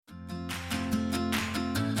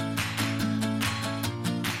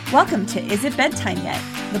Welcome to Is It Bedtime Yet?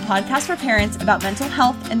 The podcast for parents about mental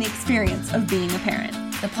health and the experience of being a parent.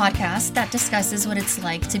 The podcast that discusses what it's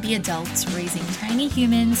like to be adults raising tiny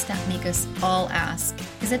humans that make us all ask,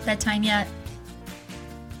 is it bedtime yet?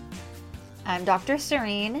 I'm Dr.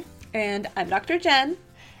 Serene. And I'm Dr. Jen.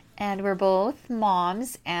 And we're both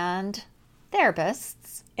moms and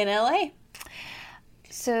therapists. In LA.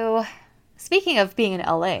 So, speaking of being in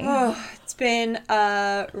LA. Oh, it's been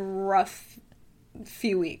a rough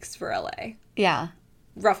few weeks for LA. Yeah.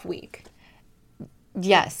 Rough week.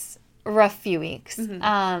 Yes. Rough few weeks.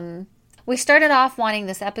 Mm-hmm. We started off wanting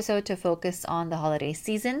this episode to focus on the holiday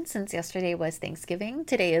season since yesterday was Thanksgiving.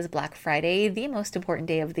 Today is Black Friday, the most important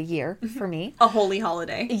day of the year for me. A holy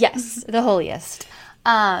holiday. Yes, the holiest.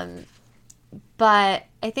 But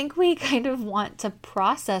I think we kind of want to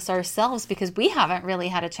process ourselves because we haven't really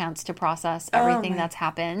had a chance to process everything that's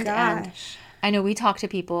happened. Gosh. And I know we talk to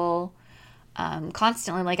people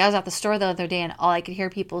constantly. Like I was at the store the other day and all I could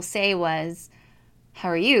hear people say was, how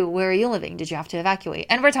are you? Where are you living? Did you have to evacuate?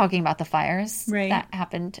 And we're talking about the fires that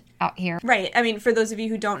happened out here. Right. I mean, for those of you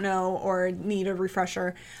who don't know or need a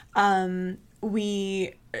refresher, Southern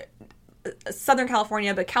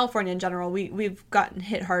California, but California in general, we've gotten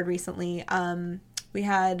hit hard recently.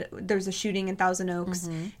 There's a shooting in Thousand Oaks,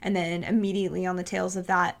 and then immediately on the tails of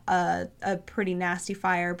that, a pretty nasty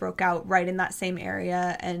fire broke out right in that same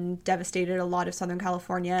area and devastated a lot of Southern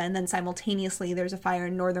California. And then simultaneously, there's a fire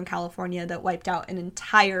in Northern California that wiped out an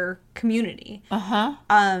entire community.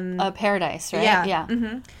 Paradise, right? Yeah.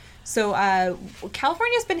 Mm-hmm. So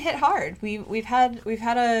California's been hit hard. We've had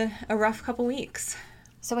a rough couple weeks.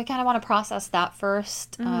 So we kind of want to process that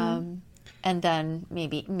first. And then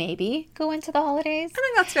maybe go into the holidays. I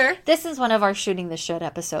think that's fair. This is one of our shooting the shit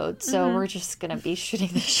episodes, so we're just going to be shooting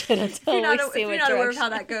the shit until we see what direction. If you're not aware of how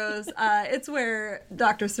that goes, it's where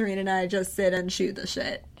Dr. Serene and I just sit and shoot the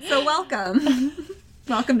shit. So welcome.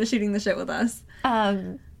 Welcome to Shooting the Shit with us.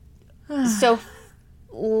 So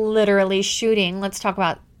literally shooting, let's talk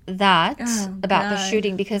about that, the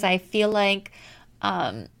shooting, because I feel like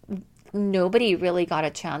nobody really got a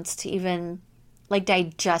chance to even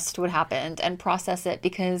digest what happened and process it,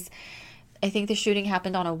 because I think the shooting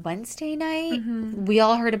happened on a Wednesday night. We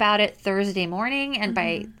all heard about it Thursday morning, and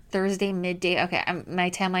by Thursday midday, my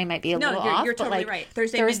timeline might be a little off. You're totally right.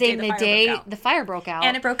 Thursday midday, the fire broke out.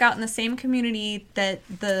 And it broke out in the same community that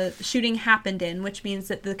the shooting happened in, which means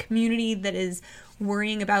that the community that is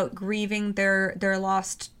worrying about grieving their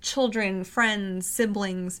lost children, friends,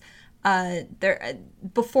 siblings,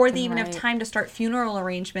 before they even have time to start funeral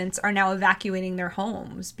arrangements, are now evacuating their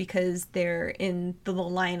homes because they're in the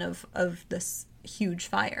line of this huge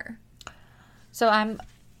fire. So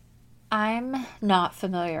I'm not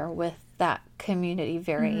familiar with that community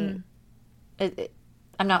very.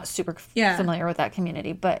 I'm not super familiar with that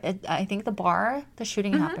community, but I think the bar the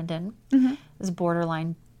shooting happened in is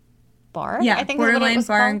Borderline Bar. Yeah, I think Borderline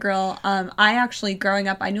Bar and Grill. I actually, growing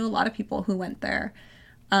up, I knew a lot of people who went there.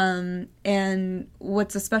 And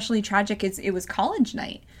what's especially tragic is it was college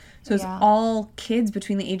night. So it was all kids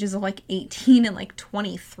between the ages of 18 and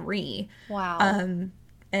 23. Wow.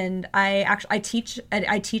 And I teach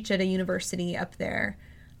at a university up there.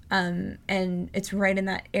 And it's right in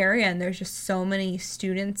that area, and there's just so many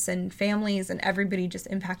students and families and everybody just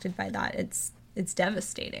impacted by that. It's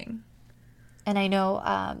devastating. And I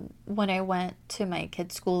know, when I went to my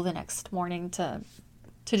kid's school the next morning to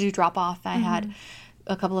do drop off, I had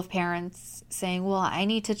a couple of parents saying, well, I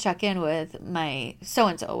need to check in with my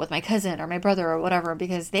so-and-so, with my cousin or my brother or whatever,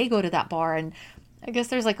 because they go to that bar, and I guess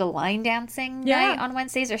there's a line dancing night on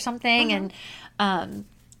Wednesdays or something. And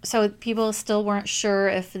so people still weren't sure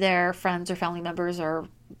if their friends or family members or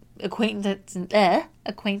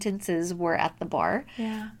acquaintances were at the bar.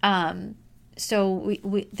 So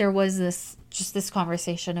we there was this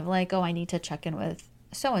conversation of I need to check in with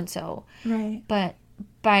so-and-so. Right. But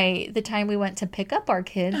by the time we went to pick up our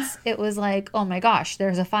kids, it was oh my gosh,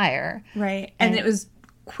 there's a fire. Right. And it was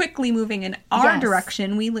quickly moving in our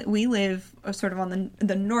direction. We live sort of on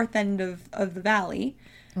the north end of the valley.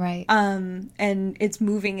 Right. And it's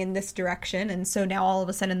moving in this direction. And so now all of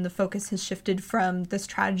a sudden the focus has shifted from this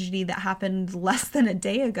tragedy that happened less than a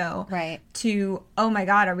day ago. Right. To, oh my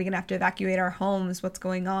God, are we going to have to evacuate our homes? What's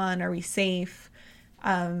going on? Are we safe?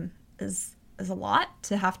 Is a lot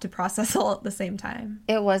to have to process all at the same time.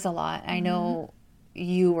 It was a lot. I know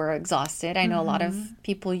you were exhausted. I know a lot of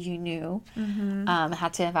people you knew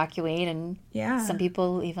had to evacuate, and some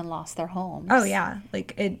people even lost their homes. Oh yeah,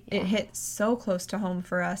 it hit so close to home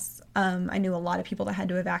for us. I knew a lot of people that had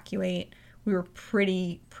to evacuate. We were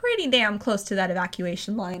pretty damn close to that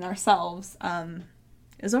evacuation line ourselves.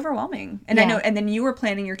 It was overwhelming. And I know, and then you were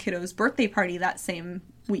planning your kiddo's birthday party that same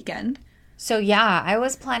weekend. So yeah, I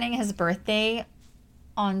was planning his birthday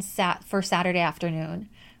on for Saturday afternoon.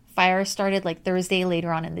 Fire started like Thursday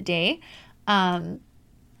later on in the day. And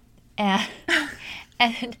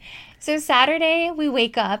so Saturday we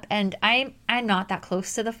wake up, and I'm not that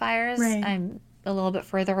close to the fires. Right. I'm a little bit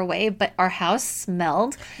further away, but our house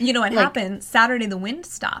smelled. You know what happened? Saturday the wind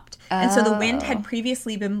stopped. And so the wind had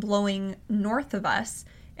previously been blowing north of us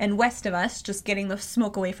and west of us, just getting the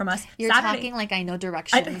smoke away from us. You're talking like I know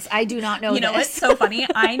directions. I do not know You know what's so funny?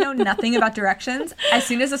 I know nothing about directions. As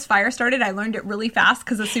soon as this fire started, I learned it really fast,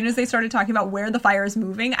 because as soon as they started talking about where the fire is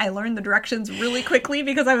moving, I learned the directions really quickly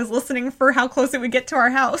because I was listening for how close it would get to our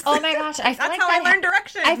house. Oh my gosh. I feel That's how I learned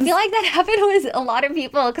directions. I feel like that happened with a lot of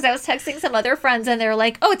people, because I was texting some other friends and they're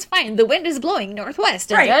like, oh, it's fine. The wind is blowing northwest.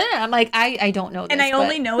 Right. I'm like, I don't know this. And I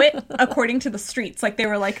only know it according to the streets. Like, they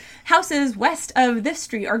were like, houses west of this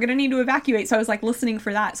street are going to need to evacuate. So I was like listening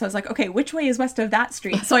for that. So I was like, okay, which way is west of that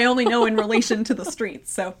street? So I only know in relation to the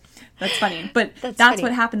streets. So that's funny. But that's funny.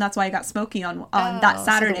 What happened. That's why I got smoky on that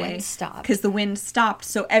Saturday. So the wind stopped. Because the wind stopped.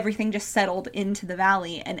 So everything just settled into the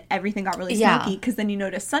valley and everything got really smoky. Because then you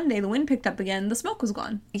notice Sunday, the wind picked up again. The smoke was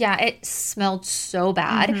gone. Yeah, it smelled so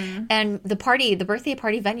bad. And the birthday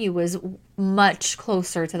party venue was much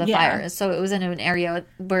closer to the fires. So it was in an area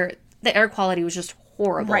where the air quality was just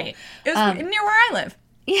horrible. Right. It was near where I live.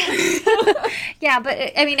 Yeah. Yeah, but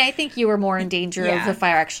I mean, I think you were more in danger of the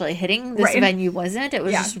fire actually hitting. This venue wasn't. It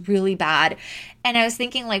was just really bad. And I was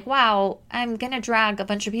thinking, like, wow, I'm going to drag a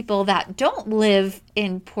bunch of people that don't live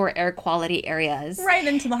in poor air quality areas. Right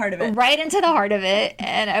into the heart of it. Right into the heart of it.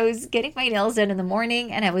 And I was getting my nails done in the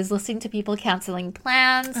morning, and I was listening to people canceling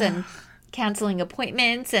plans and canceling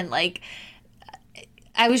appointments, and like,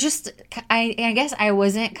 I was just, I guess I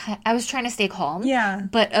was trying to stay calm. Yeah.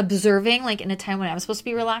 But observing, like, in a time when I was supposed to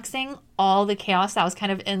be relaxing, all the chaos that was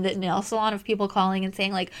kind of in the nail salon of people calling and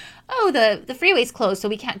saying, like, oh, the freeway's closed, so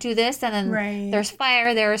we can't do this. And then there's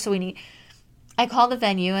fire there, so I call the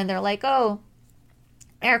venue, and they're like, oh,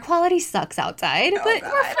 air quality sucks outside, but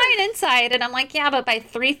we're fine inside. And I'm like, yeah, but by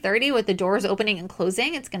 3:30 with the doors opening and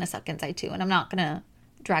closing, it's going to suck inside too. And I'm not going to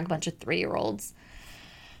drag a bunch of 3-year-olds.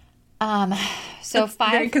 So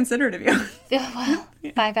very considerate of you. Well,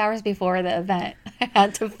 5 hours before the event, I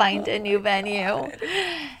had to find a new venue,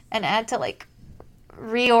 and I had to like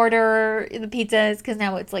reorder the pizzas because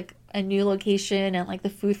now it's like a new location, and like the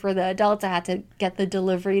food for the adults, I had to get the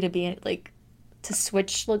delivery to be like to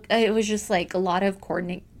switch. Look, it was just like a lot of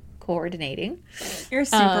coordinating. You're a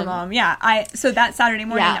super mom. Yeah. So that Saturday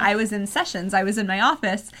morning, I was in sessions. I was in my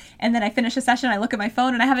office, and then I finish a session. I look at my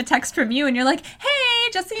phone, and I have a text from you, and you're like, "Hey,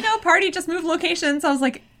 just so you know, party just moved locations." I was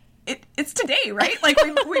like, "It's today, right? Like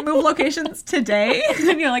we move locations today."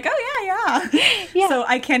 And you're like, "Oh yeah." So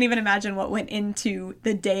I can't even imagine what went into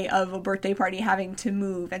the day of a birthday party, having to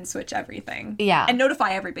move and switch everything. Yeah, and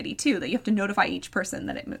notify everybody too. That you have to notify each person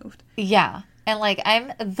that it moved. Yeah. And, like,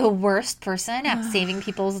 I'm the worst person at saving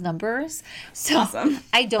people's numbers. So awesome.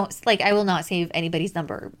 I will not save anybody's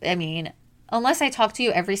number. I mean, unless I talk to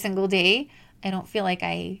you every single day, I don't feel like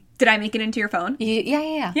I... Did I make it into your phone?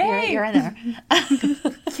 Yeah. Yay. You're in there.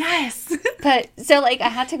 Yes. But, so, like, I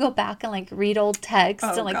had to go back and, like, read old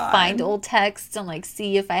texts and, like, find old texts and, like,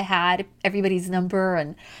 see if I had everybody's number,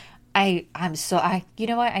 and... you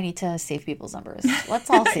know what? I need to save people's numbers. Let's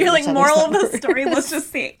all save You're like, each other's moral numbers. of the story, let's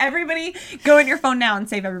just see. Everybody go in your phone now and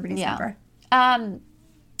save everybody's number.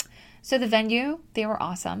 So the venue, they were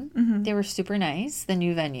awesome. Mm-hmm. They were super nice, the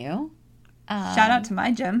new venue. Shout out to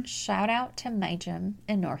my gym. Shout out to my gym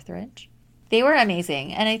in Northridge. They were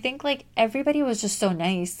amazing. And I think, like, everybody was just so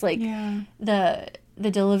nice. Like, the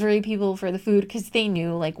delivery people for the food, because they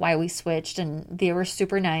knew, like, why we switched, and they were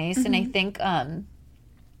super nice. Mm-hmm. And I think...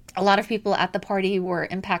 a lot of people at the party were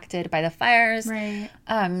impacted by the fires. Right.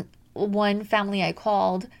 One family I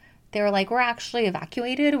called, they were like, we're actually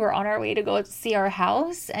evacuated. We're on our way to go see our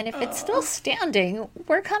house. And if it's still standing,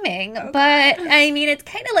 we're coming. Okay. But, I mean, it's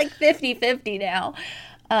kind of like 50-50 now.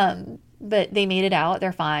 But they made it out.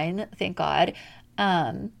 They're fine. Thank God.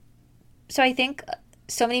 So I think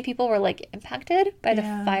so many people were, like, impacted by the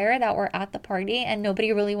fire that were at the party. And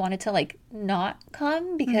nobody really wanted to, like, not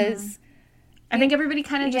come because... Mm-hmm. I think everybody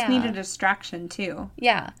kind of just needed a distraction, too.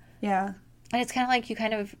 Yeah. Yeah. And it's kind of like you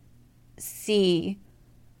kind of see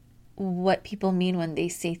what people mean when they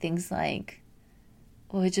say things like,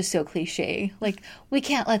 well, it's just so cliche. Like, we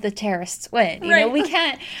can't let the terrorists win. You know, we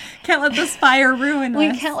can't let this fire ruin us.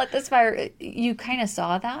 We can't let this fire... You kind of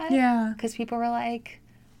saw that. Yeah. Because people were like...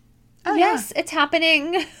 Oh, yes, it's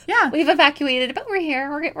happening. Yeah. We've evacuated, but we're here.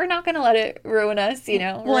 We're not going to let it ruin us, you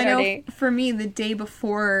know. Well, I ruin our know day. for me, the day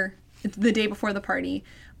before the party,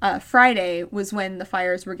 Friday was when the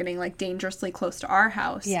fires were getting like dangerously close to our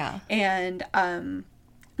house. Yeah. And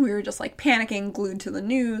we were just like panicking, glued to the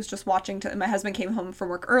news, just watching. My husband came home from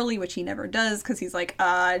work early, which he never does because he's like,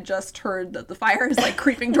 I just heard that the fire is like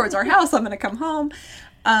creeping towards our house. I'm gonna come home,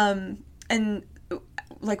 and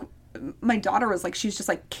like. My daughter was like, she's just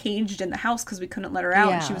like caged in the house because we couldn't let her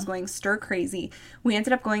out, and she was going stir crazy. We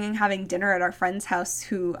ended up going and having dinner at our friend's house,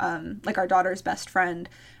 who like our daughter's best friend,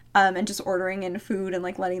 and just ordering in food and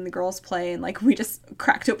like letting the girls play, and like we just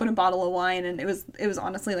cracked open a bottle of wine, and it was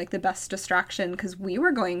honestly like the best distraction because we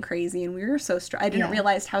were going crazy and we were so I didn't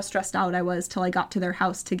realize how stressed out I was till I got to their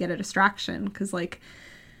house to get a distraction because like,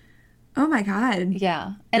 oh my god,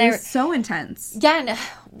 Yeah. and it was so intense. Yeah, and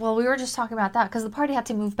well, we were just talking about that because the party had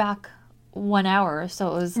to move back 1 hour,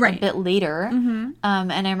 so it was a bit later. And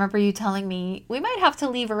I remember you telling me we might have to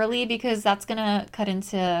leave early because that's gonna cut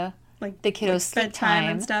into Like the kiddos' sleep time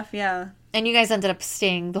and stuff. Yeah. And you guys ended up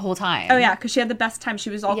staying the whole time. Oh yeah, because she had the best time. She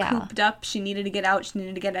was all cooped up. She needed to get out. She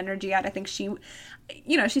needed to get energy out. I think she,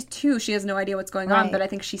 you know, she's 2. She has no idea what's going on, but I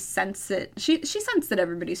think she sensed it. She sensed that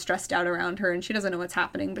everybody's stressed out around her, and she doesn't know what's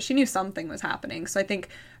happening, but she knew something was happening. So I think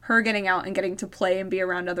her getting out and getting to play and be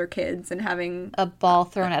around other kids and having a ball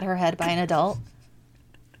thrown at her head by an adult.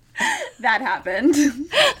 That happened.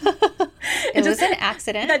 It was an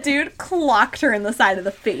accident. That dude clocked her in the side of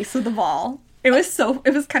the face with the ball. It was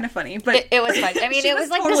kind of funny, but it was fun. I mean, it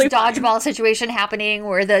was like totally this dodgeball situation happening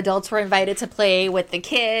where the adults were invited to play with the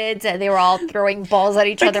kids, and they were all throwing balls at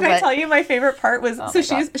each other. Can I tell you my favorite part was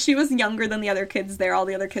she was younger than the other kids there. All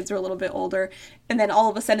the other kids were a little bit older, and then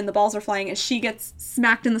all of a sudden the balls are flying, and she gets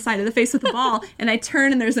smacked in the side of the face with the ball. And I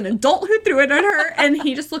turn, and there's an adult who threw it at her, and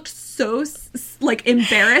he just looked so like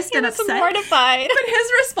embarrassed and upset, mortified. But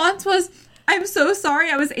his response was, "I'm so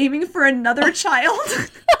sorry. I was aiming for another child."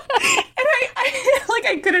 And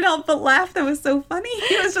I couldn't help but laugh. That was so funny.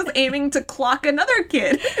 He was just aiming to clock another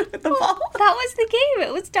kid with the ball. That was the game.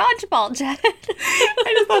 It was dodgeball, Jen.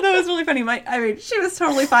 I just thought that was really funny. I mean, she was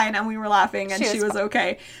totally fine, and we were laughing, and she was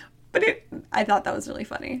okay. But I thought that was really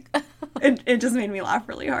funny. It just made me laugh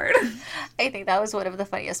really hard. I think that was one of the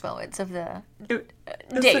funniest moments of the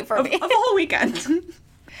day for me. Of the whole weekend.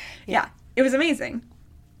 Yeah, it was amazing.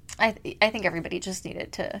 I think everybody just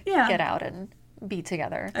needed to get out and be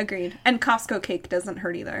together. Agreed. And Costco cake doesn't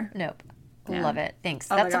hurt either. Nope. Yeah. Love it. Thanks.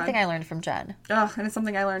 Oh That's something I learned from Jen. Oh, and it's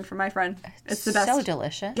something I learned from my friend. It's the best. So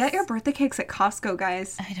delicious. Get your birthday cakes at Costco,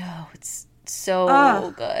 guys. I know. It's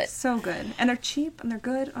so good. So good. And they're cheap and they're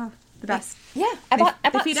good. Oh, the best. Yeah. I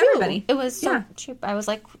bought feed 2. everybody. It was so cheap. I was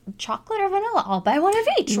like, chocolate or vanilla? I'll buy one of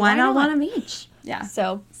each. Why not one of each? Yeah.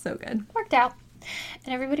 So good. Worked out.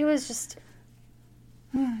 And everybody was just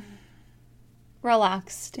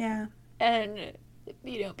relaxed. Yeah. And,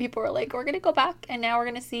 you know, people were like, we're going to go back and now we're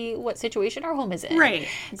going to see what situation our home is in. Right.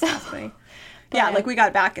 Exactly. Yeah, like we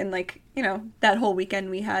got back and like, you know, that whole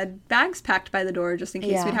weekend we had bags packed by the door just in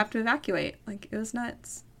case we'd have to evacuate. Like, it was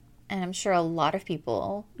nuts. And I'm sure a lot of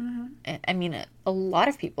people, I mean, a lot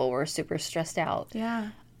of people were super stressed out. Yeah.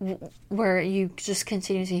 Where you just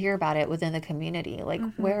continue to hear about it within the community. Like,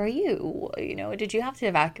 where are you? You know, did you have to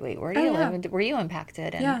evacuate? Where do you live? Were you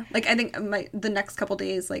impacted? And like I think the next couple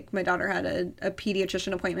days, like my daughter had a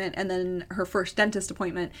pediatrician appointment and then her first dentist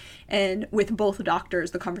appointment. And with both doctors,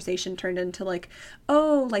 the conversation turned into like,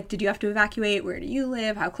 oh, like, did you have to evacuate? Where do you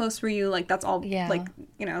live? How close were you? Like, that's all, like,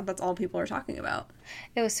 you know, that's all people are talking about.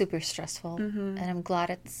 It was super stressful. And I'm glad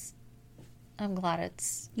it's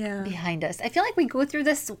behind us. I feel like we go through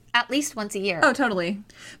this at least once a year. Oh, totally.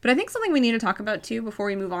 But I think something we need to talk about, too, before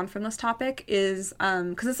we move on from this topic is,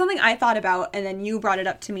 because it's something I thought about, and then you brought it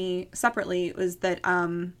up to me separately, was that,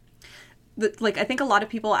 like, I think a lot of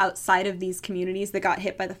people outside of these communities that got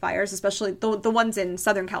hit by the fires, especially the ones in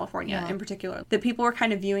Southern California in particular, that people were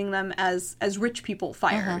kind of viewing them as rich people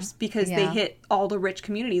fires because they hit all the rich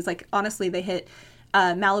communities. Like, honestly, they hit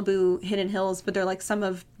Malibu, Hidden Hills, but they're like some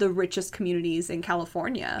of the richest communities in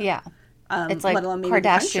California. Yeah. It's like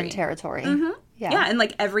Kardashian territory. Yeah, and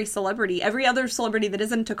like every other celebrity that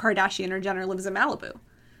isn't a Kardashian or Jenner lives in Malibu.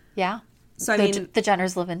 Yeah. So I mean, the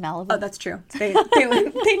Jenners live in Malibu. Oh, that's true.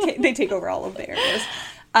 They take over all of the areas.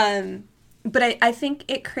 But I think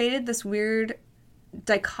it created this weird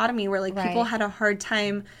dichotomy where like people had a hard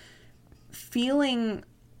time feeling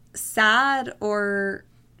sad or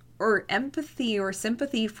empathy or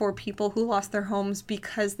sympathy for people who lost their homes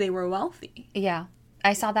because they were wealthy. Yeah.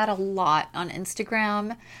 I saw that a lot on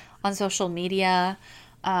Instagram, on social media.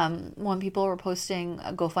 When people were posting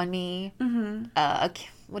a GoFundMe,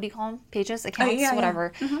 what do you call them? Pages, accounts, yeah,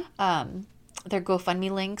 whatever. Their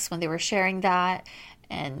GoFundMe links when they were sharing that,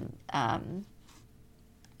 and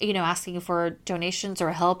asking for donations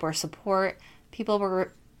or help or support. People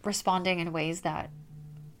were responding in ways that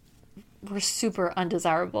were super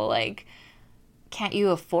undesirable. Like, can't you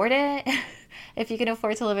afford it? If you can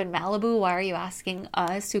afford to live in Malibu, why are you asking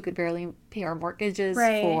us, who could barely pay our mortgages,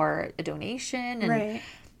 for a donation? And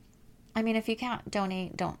I mean, if you can't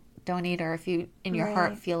donate, don't donate. Or if you, in your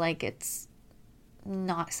heart, feel like it's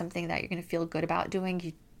not something that you're going to feel good about doing,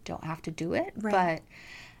 you don't have to do it. But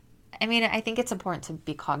I mean, I think it's important to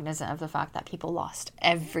be cognizant of the fact that people lost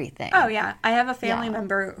everything. Oh yeah, I have a family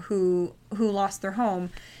member who lost their home,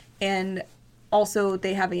 and also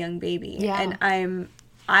they have a young baby, and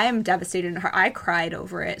I'm devastated in her. I cried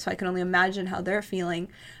over it, so I can only imagine how they're feeling.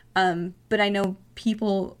 But I know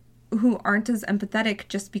people who aren't as empathetic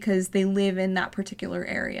just because they live in that particular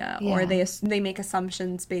area, or they make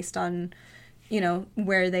assumptions based on,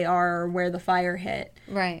 where they are or where the fire hit.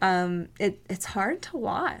 Right. It's hard to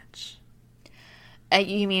watch.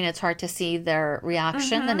 You mean it's hard to see their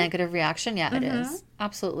reaction, the negative reaction? Yeah, it is.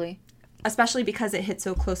 Absolutely. Especially because it hit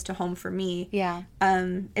so close to home for me. Yeah.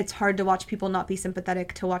 It's hard to watch people not be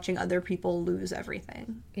sympathetic to watching other people lose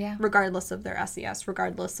everything. Yeah. Regardless of their SES,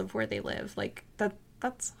 regardless of where they live. Like,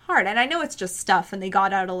 that's hard. And I know it's just stuff, and they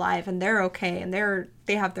got out alive, and they're okay, and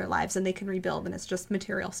they have their lives, and they can rebuild, and it's just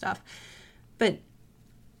material stuff. But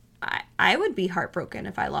I would be heartbroken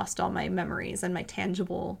if I lost all my memories and my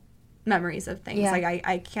tangible memories of things. Yeah. Like,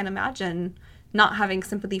 I can't imagine not having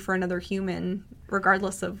sympathy for another human,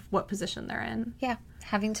 regardless of what position they're in. Yeah,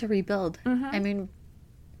 having to rebuild. I mean...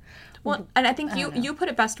 Well, and I think you put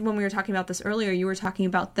it best when we were talking about this earlier. You were talking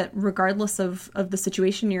about that regardless of the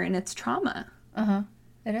situation you're in, it's trauma.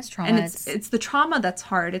 It is trauma. And it's the trauma that's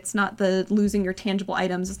hard. It's not the losing your tangible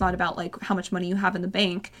items. It's not about, like, how much money you have in the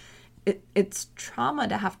bank. It's trauma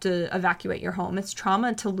to have to evacuate your home. It's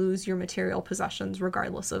trauma to lose your material possessions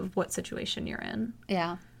regardless of what situation you're in.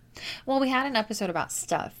 Yeah. Well, we had an episode about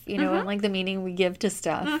stuff, and, like, the meaning we give to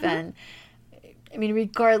stuff. And, I mean,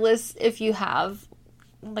 regardless if you have,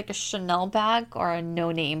 like, a Chanel bag or a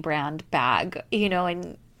no-name brand bag,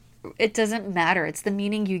 and it doesn't matter. It's the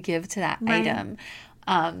meaning you give to that item.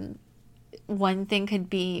 One thing could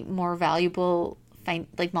be more valuable,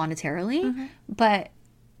 like, monetarily, but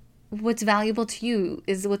what's valuable to you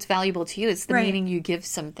is what's valuable to you. It's the meaning you give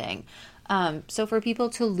something. So for people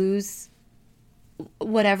to lose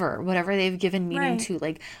whatever they've given meaning to,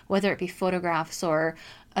 like, whether it be photographs or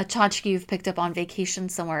a tchotchke you've picked up on vacation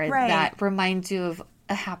somewhere that reminds you of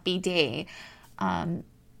a happy day.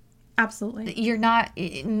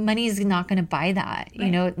 Absolutely. Money's not going to buy that.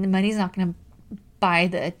 Money's not going to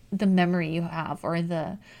buy the memory you have or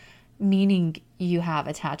the meaning you have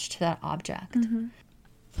attached to that object.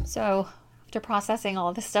 So after processing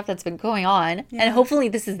all this stuff that's been going on, and hopefully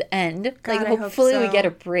this is the end. God, like, hopefully we get a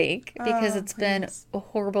break, because it's been a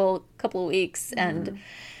horrible couple of weeks. And,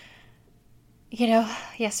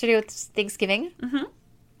 yesterday was Thanksgiving,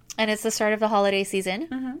 and it's the start of the holiday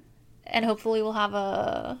season. And hopefully we'll have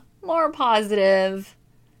a more positive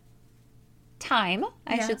time,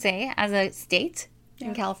 I should say, as a state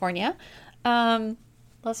in California.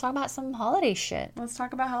 Let's talk about some holiday shit. Let's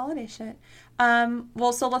talk about holiday shit.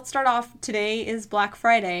 Well, so let's start off. Today is Black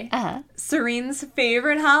Friday. Serene's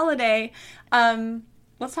favorite holiday.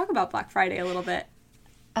 Let's talk about Black Friday a little bit.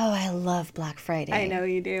 Oh, I love Black Friday. I know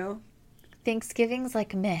you do. Thanksgiving's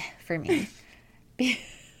like meh for me.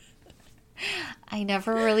 I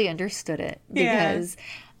never really understood it because,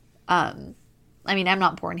 I mean, I'm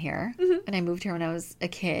not born here, and I moved here when I was a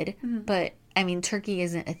kid, but, I mean, turkey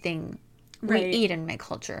isn't a thing we eat in my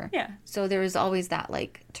culture. Yeah. So there was always that,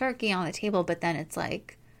 like, turkey on the table, but then it's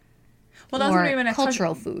like, well, that's more even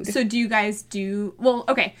cultural food. So do you guys do... Well,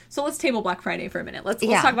 okay. So let's table Black Friday for a minute. Let's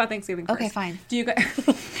talk about Thanksgiving first. Okay, fine. Do you guys...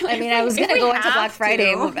 I mean, I was going to go into Black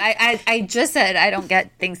Friday. I just said I don't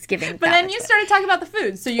get Thanksgiving. But then you started talking about the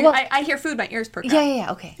food. So I hear food, my ears perk up.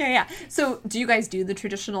 Yeah, okay. Yeah. So do you guys do the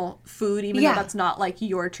traditional food, even though that's not, like,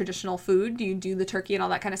 your traditional food? Do you do the turkey and all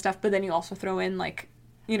that kind of stuff, but then you also throw in, like...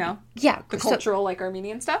 the cultural, like,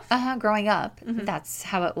 Armenian stuff? Growing up, that's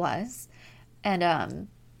how it was. And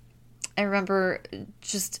I remember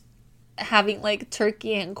just having, like,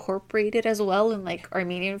 turkey incorporated as well in, like,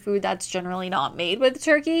 Armenian food that's generally not made with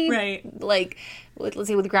turkey. Right. Like, let's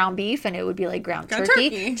say with ground beef, and it would be, like, ground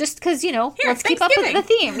turkey. Just because, let's keep up with the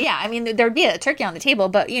theme. Yeah, I mean, there'd be a turkey on the table,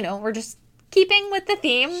 but, we're just keeping with the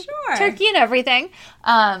theme. Sure. Turkey and everything.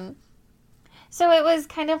 So it was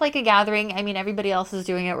kind of like a gathering. I mean, everybody else is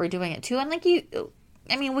doing it. We're doing it too. And, like,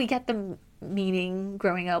 I mean, we get the meaning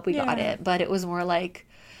growing up. We got Yeah. it. But it was more like,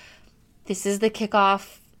 this is the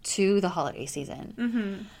kickoff to the holiday season.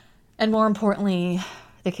 Mm-hmm. And more importantly,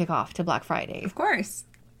 the kickoff to Black Friday. Of course.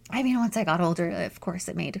 I mean, once I got older, of course,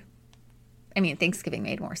 Thanksgiving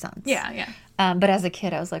made more sense. Yeah, yeah. But as a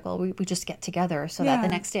kid, I was like, well, we just get together so that the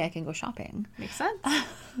next day I can go shopping. Makes sense.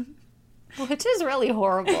 Which is really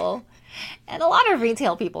horrible. And a lot of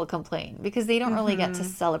retail people complain because they don't really get to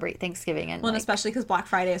celebrate Thanksgiving. And, Well, and like, especially because Black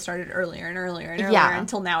Friday started earlier and earlier and earlier Yeah.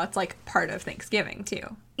 until now it's like part of Thanksgiving too.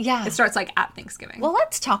 yeah. It starts like at Thanksgiving. Well,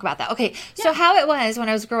 let's talk about that. Okay, so how it was when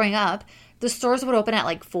I was growing up, the stores would open at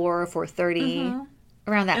like 4 or 4:30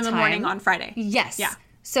 around that in the time. morning on Friday. Yes. Yeah.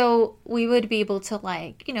 So we would be able to,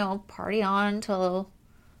 like, party on till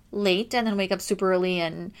late and then wake up super early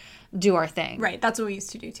and do our thing. Right. That's what we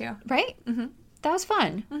used to do too. Right? Mm-hmm. That was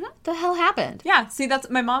fun. The hell happened? Yeah. See, that's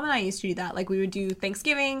my mom and I used to do that. Like we would do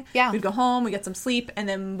Thanksgiving. Yeah. We'd go home, we get some sleep, and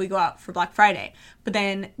then we go out for Black Friday. But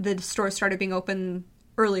then the stores started being open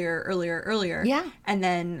earlier. Yeah. And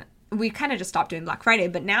then we kind of just stopped doing Black Friday.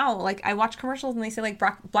 But now, like, I watch commercials and they say like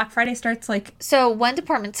Black Friday starts like, So one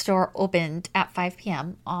department store opened at 5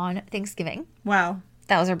 p.m. on Thanksgiving. wow.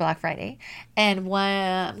 That was our Black Friday. And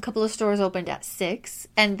a couple of stores opened at 6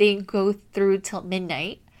 and they go through till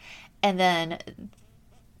midnight. And then,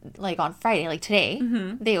 like, on Friday, like today,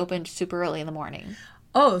 they opened super early in the morning.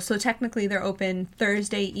 Oh, so technically they're open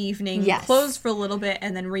Thursday evening, Yes. closed for a little bit,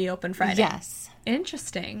 and then reopen Friday. Yes.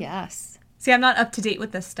 Interesting. Yes. See, I'm not up to date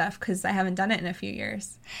with this stuff because I haven't done it in a few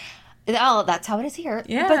years. Oh, that's how it is here.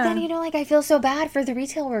 Yeah. But then, like, I feel so bad for the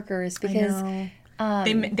retail workers because, They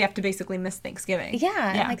have to basically miss Thanksgiving.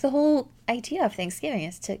 yeah, and, like, the whole idea of Thanksgiving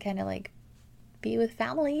is to kind of, like, be with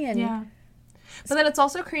family and... Yeah. But then it's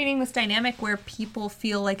also creating this dynamic where people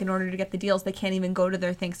feel like in order to get the deals, they can't even go to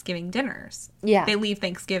their Thanksgiving dinners. Yeah. They leave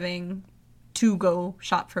Thanksgiving to go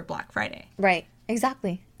shop for Black Friday. Right.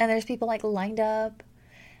 Exactly. And there's people, like, lined up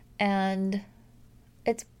and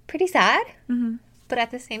it's pretty sad. Mm-hmm. But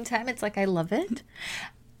at the same time, it's like, I love it.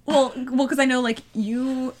 Well, because I know, like,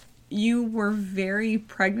 you were very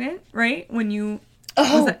pregnant, right? When you...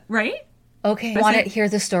 Oh. Was that, right? Okay. Want to hear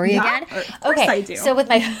the story Yeah, again? of course okay. I do. So with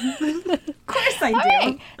my... Of course I do. All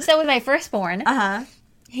right. So with my firstborn, Uh-huh.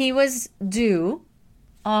 he was due,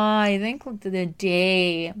 I think, the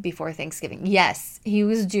day before Thanksgiving. Yes, he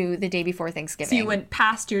was due the day before Thanksgiving. So you went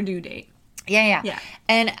past your due date. Yeah. Yeah.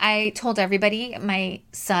 And I told everybody, my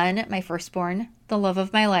son, my firstborn, the love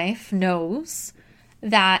of my life, knows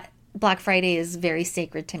that Black Friday is very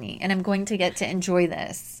sacred to me. And I'm going to get to enjoy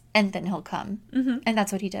this. And then he'll come. Mm-hmm. And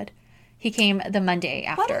that's what he did. He came the Monday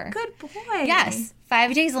after. What a good boy. Yes.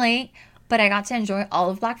 5 days late. But I got to enjoy all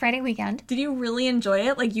of Black Friday weekend. Did you really enjoy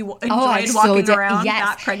it? Like, you I enjoyed so walking did. around Yes.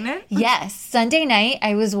 that pregnant? Yes. Sunday night,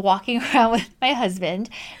 I was walking around with my husband,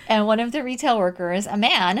 and one of the retail workers,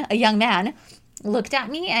 a young man, looked at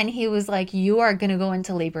me and he was like, "You are going to go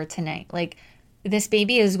into labor tonight. Like, this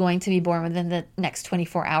baby is going to be born within the next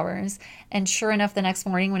 24 hours. And sure enough, the next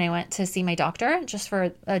morning when I went to see my doctor just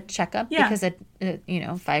for a checkup, Yeah. because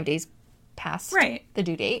 5 days past Right. the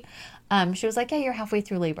due date, she was like, "Yeah, you're halfway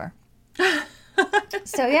through labor."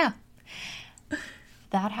 So yeah,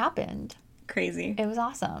 that happened. Crazy. It was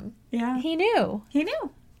awesome. Yeah. He knew. He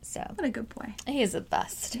knew. So What a good boy. he is the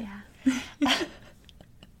best. Yeah.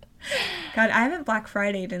 God, I haven't Black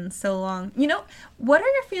Friday'd in so long. You know, what are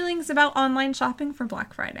your feelings about online shopping for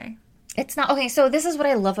Black Friday? It's not okay. So this is what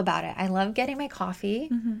I love about it. I love getting my coffee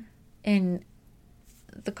in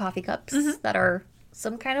the coffee cups that are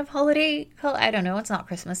some kind of holiday. I don't know. It's not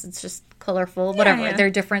Christmas. It's just colorful. Whatever. yeah. They're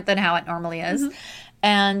different than how it normally is.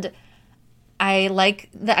 And I like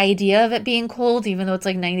the idea of it being cold, even though it's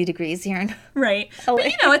like 90 degrees here. And Right. But,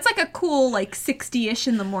 you know, it's like a cool, like, 60-ish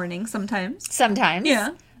in the morning sometimes. sometimes.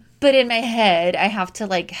 Yeah. But in my head, I have to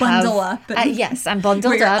like Bundle up and- yes, I'm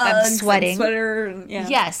bundled Wear your up. I'm Uggs and sweating. Sweater. And, yeah.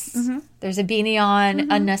 Yes. There's a beanie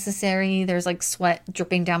on, unnecessary. There's like sweat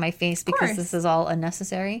dripping down my face because course. this is all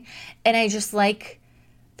unnecessary. And I just like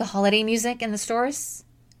the holiday music in the stores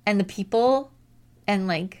and the people and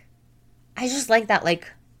like, I just like that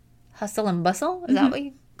like hustle and bustle. Is that what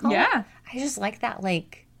you call it? Yeah. I just like that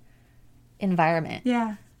like environment.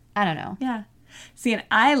 Yeah. I don't know. Yeah. See, and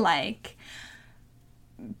I like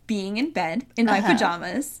being in bed in my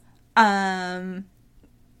pajamas,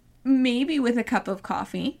 maybe with a cup of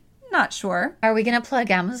coffee. Not sure. Are we going to plug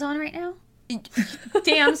Amazon right now?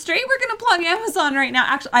 Damn straight, we're gonna plug Amazon right now.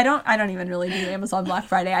 Actually, I don't even really do Amazon Black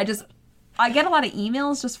Friday. I get a lot of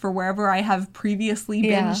emails just for wherever I have previously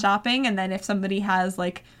been Yeah. shopping, and then if somebody has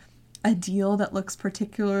like a deal that looks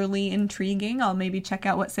particularly intriguing, I'll maybe check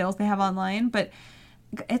out what sales they have online. But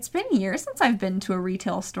It's been years since I've been to a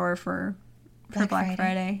retail store for Black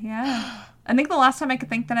Friday. Yeah. I think the last time I could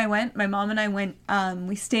think that I went, my mom and I went,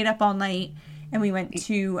 we stayed up all night and we went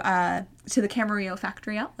to the Camarillo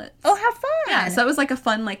factory outlet. Oh, how fun. Yeah, so it was like a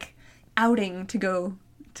fun like outing to go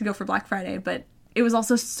for Black Friday, but it was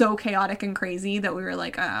also so chaotic and crazy that we were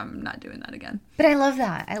like, I'm not doing that again. But I love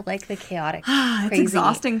that. I like the chaotic, It's crazy.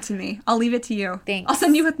 exhausting to me. I'll leave it to you. Thanks. I'll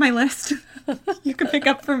send you with my list. You can pick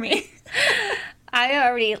up for me. I've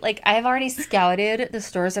already scouted the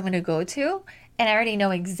stores I'm going to go to, and I already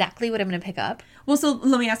know exactly what I'm going to pick up. Well, so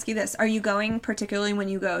let me ask you this. Are you going, particularly when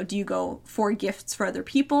you go, do you go for gifts for other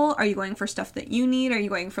people? Are you going for stuff that you need? Are you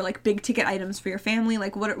going for like big ticket items for your family?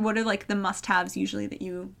 Like what are like the must-haves usually that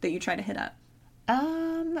you try to hit up?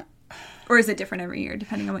 Or is it different every year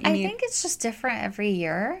depending on what you need? I think it's just different every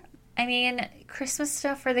year. I mean, Christmas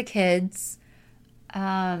stuff for the kids.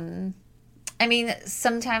 I mean,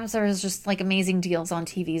 sometimes there's just like amazing deals on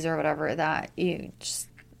TVs or whatever that you just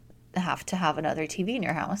have to have another TV in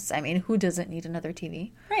your house. I mean, who doesn't need another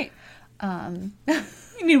TV? Right.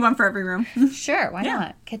 You need one for every room. Sure, why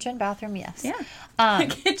not? Kitchen, bathroom, yes. Yeah.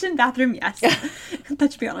 Kitchen, bathroom, yes.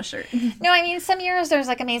 That should be on a shirt. No, I mean, some years there's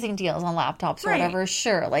like amazing deals on laptops or Right. whatever.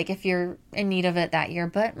 Sure, like if you're in need of it that year.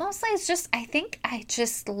 But mostly it's just, I think I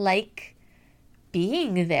just like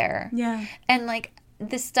being there. Yeah. And like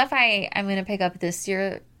the stuff I'm going to pick up this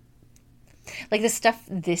year, like the stuff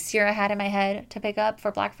this year I had in my head to pick up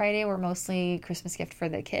for Black Friday were mostly Christmas gift for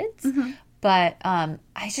the kids. Mm-hmm. But I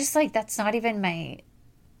just like, that's not even my...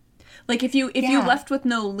 Like if you left with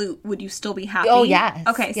no loot, would you still be happy? Oh, yes.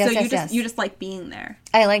 Okay, Yes, so yes. you just like being there.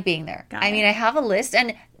 I like being there. Got I it. mean, I have a list,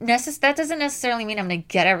 and that doesn't necessarily mean I'm going to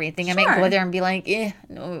get everything. I might Sure. go there and be like,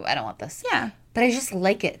 no, I don't want this. Yeah. But I just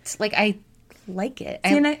like it. Like, I like it.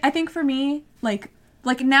 See, and I think for me, like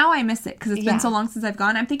now I miss it because it's Yeah. been so long since I've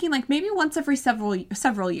gone. I'm thinking like maybe once every several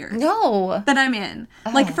years No. that I'm in.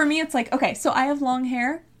 Like for me, it's like, okay, so I have long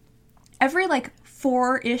hair. Every like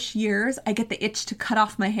 4-ish years, I get the itch to cut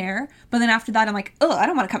off my hair. But then after that, I'm like, oh, I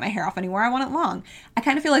don't want to cut my hair off anymore. I want it long. I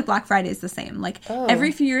kind of feel like Black Friday is the same. Like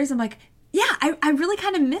every few years, I'm like, yeah, I really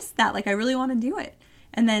kind of miss that. Like I really want to do it.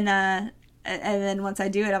 And then once I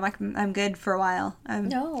do it, I'm like, I'm good for a while.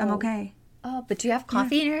 I'm okay. Oh, but do you have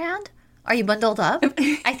coffee in your hand? Are you bundled up?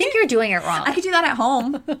 I think you're doing it wrong. I could do that at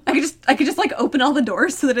home. I could just like open all the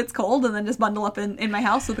doors so that it's cold and then just bundle up in my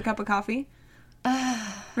house with a cup of coffee.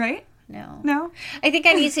 Right? No? I think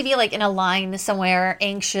I need to be like in a line somewhere,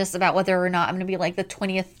 anxious about whether or not I'm going to be like the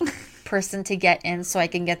 20th person to get in so I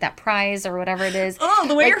can get that prize or whatever it is. Oh,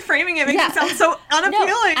 the way you're framing it makes it sound so unappealing.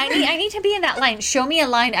 No, I need to be in that line. Show me a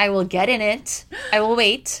line. I will get in it. I will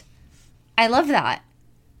wait. I love that.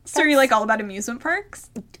 So are you like all about amusement parks?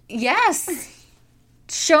 Yes.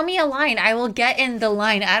 Show me a line. I will get in the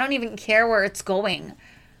line. I don't even care where it's going.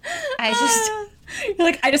 You're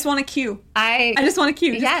like, I just want a queue. I just want a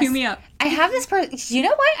queue. Just queue me up. I have this you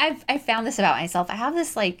know what? I found this about myself. I have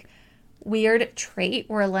this like weird trait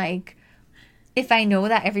where like if I know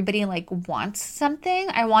that everybody like wants something,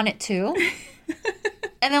 I want it too.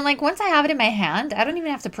 And then like once I have it in my hand, I don't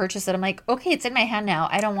even have to purchase it. I'm like, okay, it's in my hand now.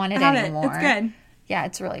 I don't want it anymore. It's good. Yeah,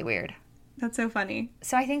 it's really weird. That's so funny.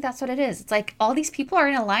 So I think that's what it is. It's like all these people are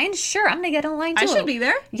in a line. Sure, I'm gonna get in a line too. I should be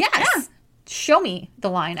there. Yes. Yeah. Show me the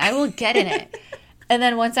line. I will get in it. And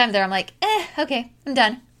then once I'm there, I'm like, okay, I'm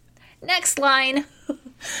done. Next line.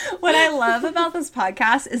 What I love about this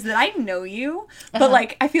podcast is that I know you, but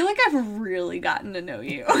like I feel like I've really gotten to know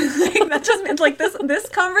you. Like that just it's like this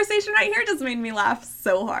conversation right here just made me laugh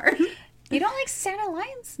so hard. You don't like Santa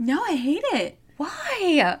lines? No, I hate it.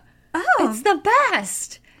 Why? Oh, It's the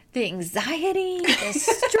best. The anxiety, the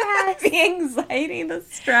stress. the anxiety, the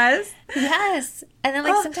stress. Yes. And then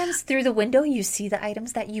like sometimes through the window you see the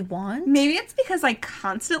items that you want. Maybe it's because I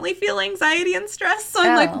constantly feel anxiety and stress. So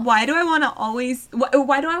I'm like, why do I want to always?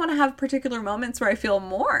 Why do I want to have particular moments where I feel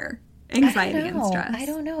more anxiety and stress? I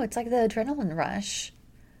don't know. It's like the adrenaline rush.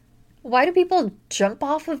 Why do people jump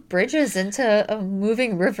off of bridges into a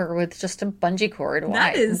moving river with just a bungee cord?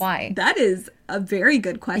 Why? Why? That is a very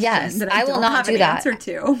good question. Yes, that I will don't not have do an that. answer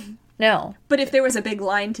to. No. But if there was a big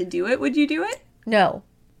line to do it, would you do it? No.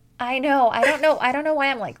 I know. I don't know. I don't know why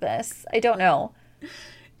I'm like this. I don't know.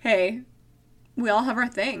 Hey, we all have our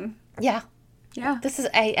thing. Yeah. Yeah. This is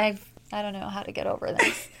I don't know how to get over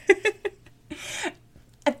this.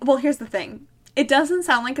 Well, here's the thing. It doesn't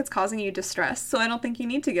sound like it's causing you distress, so I don't think you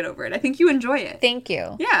need to get over it. I think you enjoy it. Thank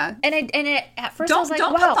you. Yeah. And at first I was like,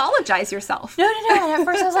 don't wow. pathologize yourself. No. And at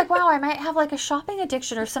first I was like, wow, I might have like a shopping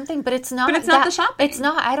addiction or something, but it's not. But it's not the shopping. It's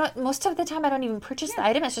not. Most of the time I don't even purchase the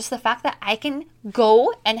item. It's just the fact that I can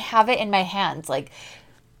go and have it in my hands. Like,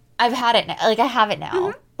 I've had it now. Like, I have it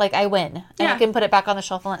now. Like, I win. And Yeah. I can put it back on the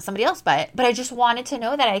shelf and let somebody else buy it. But I just wanted to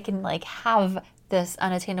know that I can, like, have this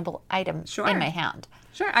unattainable item Sure. in my hand.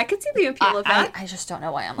 Sure, I could see the appeal of that. I just don't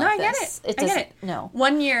know why I'm No, like I get this. it. I doesn't- get it. No.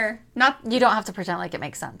 1 year, not You don't have to pretend like it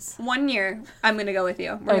makes sense. 1 year, I'm going to go with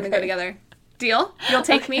you. We're going to go Okay. together. Deal? You'll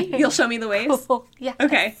take me? You'll show me the ways? Cool. Yeah.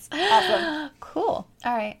 Okay. Awesome. Cool.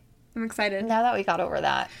 All right. I'm excited. Now that we got over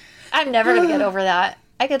that, I'm never going to get over that.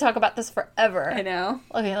 I could talk about this forever. I know.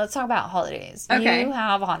 Okay, let's talk about holidays. Okay. You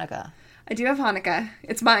have Hanukkah. I do have Hanukkah.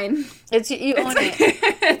 It's mine. You own it.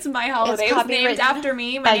 It's my holiday. It's named copywritten after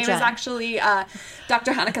me. My by name is Jen. actually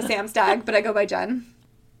Dr. Hanukkah Samstag, but I go by Jen.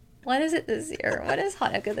 When is it this year? When is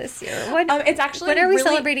Hanukkah this year? It's actually when are we really-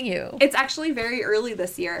 celebrating you? It's actually very early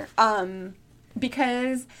this year.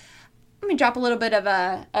 Because let me drop a little bit of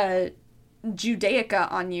a Judaica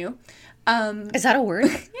on you. Is that a word?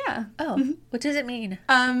 Yeah. Oh, what does it mean?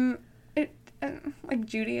 Like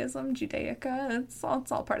Judaism, Judaica, it's all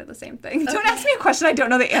part of the same thing. Don't ask me a question I don't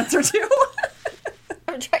know the answer to.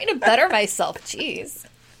 I'm trying to better myself. Jeez.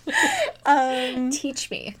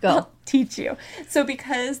 Teach me. Go. Teach you. So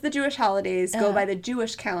because the Jewish holidays go by the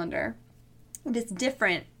Jewish calendar, it is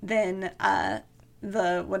different than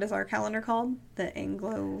what is our calendar called? The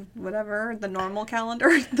Anglo whatever, the normal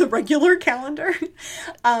calendar, the regular calendar.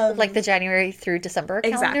 Like the January through December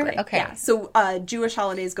calendar? Exactly. Okay. Yeah. So Jewish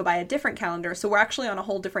holidays go by a different calendar. So we're actually on a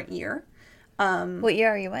whole different year. What year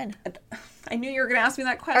are you in? I knew you were going to ask me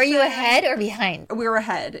that question. Are you ahead or behind? We're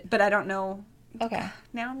ahead, but I don't know. Okay.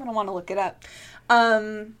 Now I'm going to want to look it up,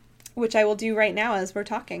 which I will do right now as we're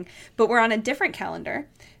talking. But we're on a different calendar.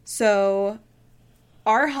 So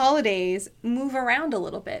our holidays move around a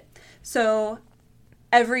little bit. So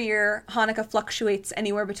every year, Hanukkah fluctuates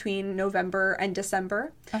anywhere between November and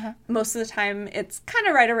December. Most of the time, it's kind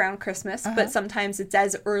of right around Christmas, but sometimes it's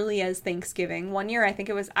as early as Thanksgiving. 1 year, I think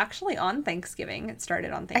it was actually on Thanksgiving. It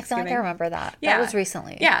started on I feel Thanksgiving. like I remember that. Yeah. That was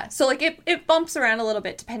recently. Yeah, so like it bumps around a little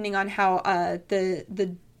bit depending on how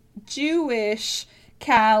the Jewish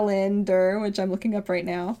calendar, which I'm looking up right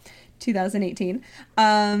now, 2018.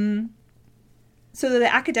 So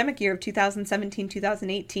the academic year of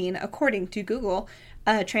 2017-2018, according to Google,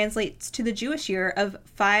 translates to the Jewish year of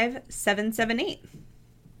 5778.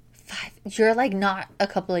 You're like not a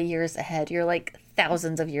couple of years ahead. You're like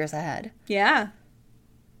thousands of years ahead. Yeah.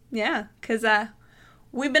 Yeah, because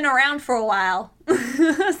we've been around for a while.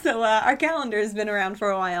 So our calendar has been around for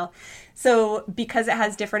a while. So because it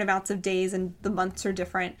has different amounts of days and the months are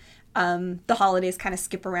different, the holidays kind of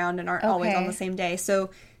skip around and aren't always on the same day. So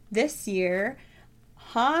this year,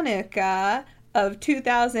 Hanukkah of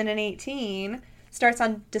 2018 starts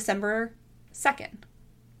on December 2nd.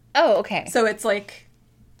 Oh, okay. So it's like,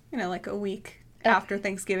 like a week after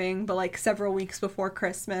Thanksgiving, but like several weeks before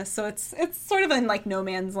Christmas. So it's sort of in like no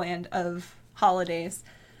man's land of holidays.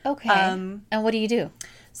 Okay. And what do you do?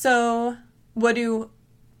 So what do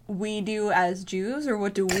we do as Jews, or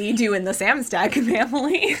what do we do in the Samstag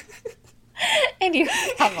family? In your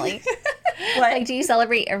family. What? Like, do you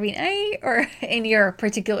celebrate every night or in your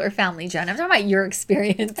particular family, Jen? I'm talking about your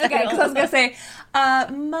experience. Okay, because I was going to say,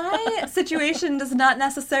 my situation does not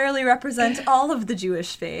necessarily represent all of the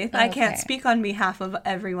Jewish faith. I can't Okay. speak on behalf of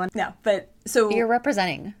everyone. No, but so You're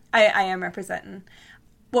representing. I am representing.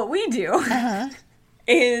 What we do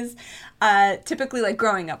is typically, like,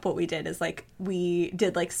 growing up, what we did is like we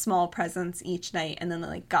did like small presents each night and then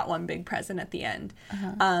like got one big present at the end.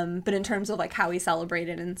 But in terms of like how we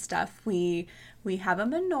celebrated and stuff, we have a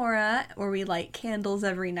menorah where we light candles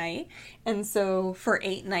every night. And so for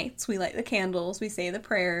 8 nights we light the candles, we say the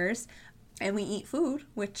prayers, and we eat food,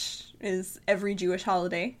 which is every Jewish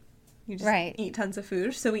holiday. You just eat tons of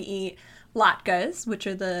food. So we eat latkes, which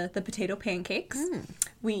are the potato pancakes.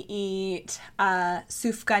 We eat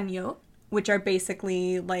sufganiyot, which are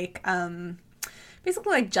basically like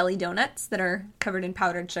jelly donuts that are covered in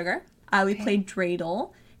powdered sugar. We play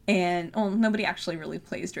dreidel, and nobody actually really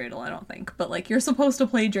plays dreidel, I don't think. But like you're supposed to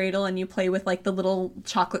play dreidel, and you play with like the little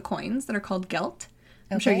chocolate coins that are called gelt.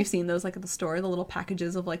 I'm sure you've seen those like at the store, the little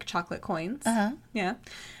packages of like chocolate coins. Yeah.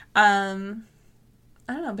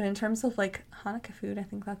 I don't know, but in terms of like Hanukkah food, I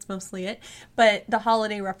think that's mostly it. But the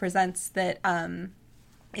holiday represents that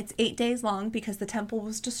it's 8 days long because the temple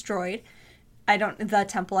was destroyed. I don't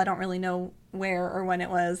really know where or when it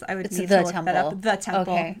was. I would need to look that up. The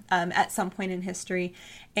temple, at some point in history.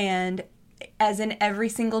 And as in every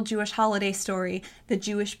single Jewish holiday story, the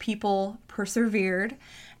Jewish people persevered,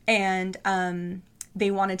 and they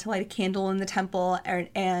wanted to light a candle in the temple,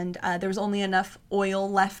 and there was only enough oil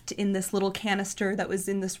left in this little canister that was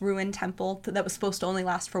in this ruined temple that was supposed to only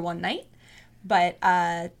last for one night. But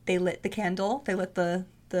they lit the candle, they lit the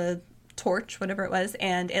the torch, whatever it was,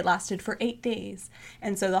 and it lasted for 8 days.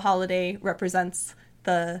 And so the holiday represents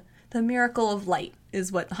the miracle of light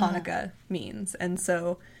is what Hanukkah means. And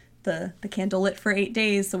so the candle lit for 8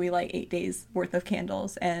 days, so we light 8 days worth of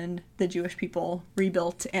candles, and the Jewish people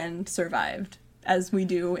rebuilt and survived, as we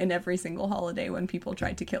do in every single holiday when people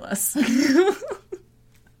tried to kill us.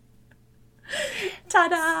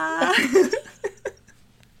 Ta-da!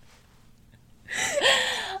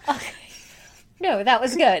 Okay. No, that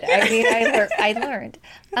was good. I mean, I learned.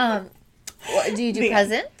 Do you do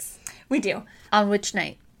presents? We do. On which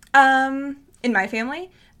night? In my family,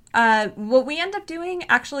 what we end up doing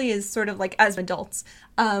actually is sort of like as adults,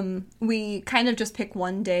 we kind of just pick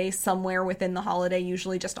one day somewhere within the holiday,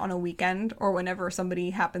 usually just on a weekend or whenever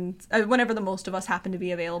whenever the most of us happen to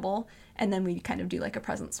be available, and then we kind of do like a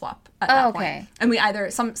present swap at that point. And we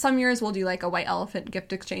either some years we'll do like a white elephant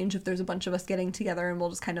gift exchange if there's a bunch of us getting together, and we'll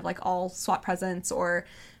just kind of like all swap presents, or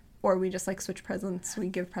we just like switch presents. We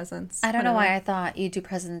give presents. I don't know why I thought you do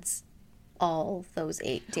presents all those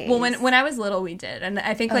 8 days. Well, when I was little, we did, and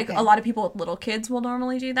I think like a lot of people with little kids will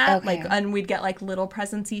normally do that. Like, and we'd get like little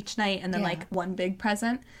presents each night, and then like one big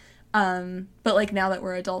present. But like now that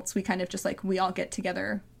we're adults, we kind of just like we all get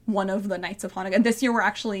together one of the nights of Hanukkah. This year we're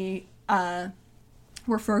actually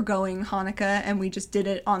we're foregoing Hanukkah, and we just did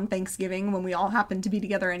it on Thanksgiving when we all happened to be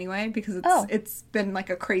together anyway, because it's been like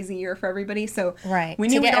a crazy year for everybody. So we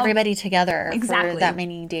knew to get everybody together for that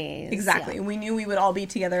many days. Exactly. We knew we would all be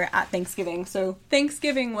together at Thanksgiving. So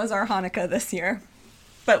Thanksgiving was our Hanukkah this year.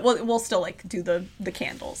 But we'll still like do the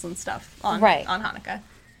candles and stuff on Hanukkah.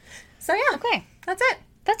 So yeah. Okay. That's it.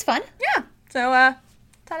 That's fun. Yeah. So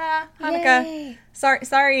ta-da, Hanukkah. Yay.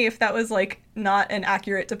 Sorry if that was like not an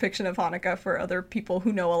accurate depiction of Hanukkah for other people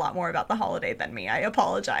who know a lot more about the holiday than me. I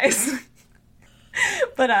apologize.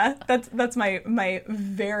 But that's my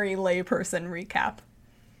very layperson recap.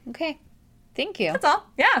 Okay. Thank you. That's all.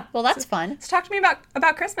 Yeah. Well, that's fun. So talk to me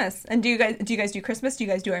about Christmas. And do you guys do Christmas? Do you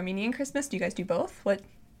guys do Armenian Christmas? Do you guys do both? What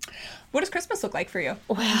does Christmas look like for you?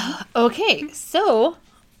 Well, okay. So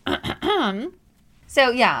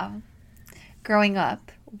yeah. Growing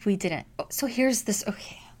up, we didn't. So here's this.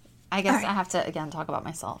 Okay. I guess I have to, again, talk about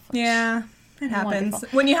myself. Yeah, it happens. Wonderful.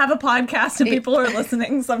 When you have a podcast and people are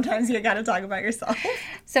listening, sometimes you got to talk about yourself.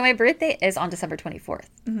 So my birthday is on December 24th.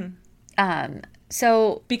 Mm-hmm.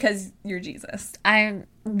 So because you're Jesus.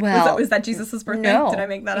 Was that Jesus' birthday? No. Did I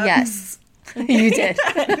make that up? Yes. You did.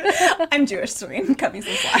 I'm Jewish, so cut me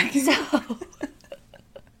some slack.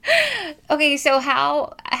 Okay, so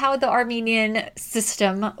how the Armenian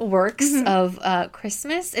system works of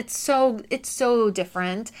Christmas, it's so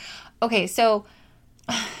different. Okay, so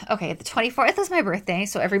the 24th is my birthday,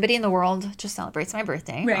 so everybody in the world just celebrates my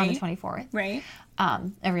birthday on the 24th. Right.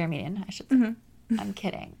 Every Armenian, I should say. Mm-hmm. I'm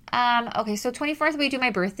kidding. Okay, so 24th we do my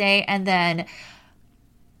birthday, and then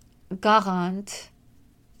Garant,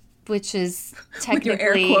 which is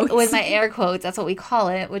technically with my air quotes, that's what we call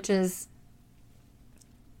it, which is,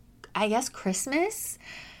 I guess, Christmas,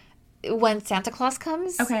 when Santa Claus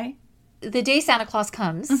comes. Okay. The day Santa Claus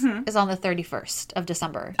comes is on the 31st of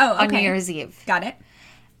December. Oh, okay. On New Year's Eve. Got it.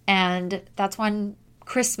 And that's when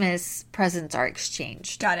Christmas presents are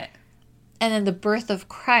exchanged. Got it. And then the birth of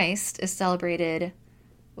Christ is celebrated,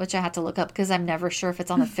 which I had to look up because I'm never sure if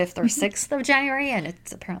it's on the 5th or 6th of January, and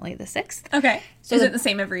it's apparently the 6th. Okay. So is it the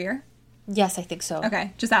same every year? Yes, I think so.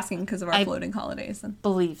 Okay. Just asking because of our floating holidays.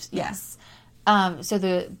 Believe, yes. So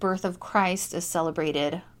the birth of Christ is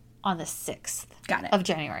celebrated on the 6th of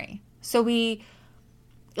January. So we,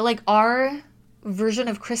 like, our version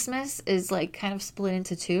of Christmas is, like, kind of split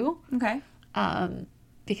into two. Okay.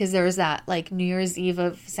 Because there's that, like, New Year's Eve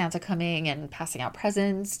of Santa coming and passing out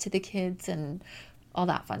presents to the kids and all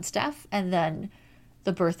that fun stuff. And then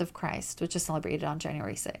the birth of Christ, which is celebrated on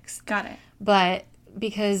January 6th. Got it. But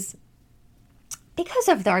because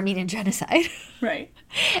of the Armenian genocide. Right.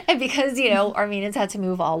 And because, Armenians had to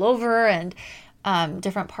move all over, and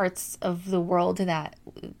different parts of the world that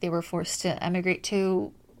they were forced to emigrate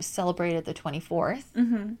to celebrated the 24th.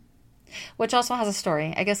 Mm-hmm. Which also has a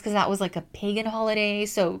story, I guess, because that was like a pagan holiday.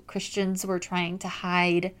 So Christians were trying to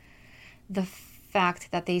hide the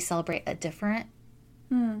fact that they celebrate a different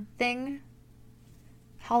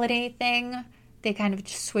holiday thing. They kind of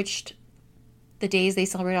just switched the days they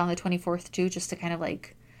celebrated on the 24th too, just to kind of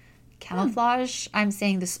like camouflage. I'm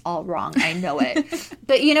saying this all wrong. I know it.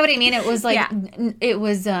 But you know what I mean? It was like, it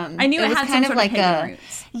was, I knew it was had kind some of like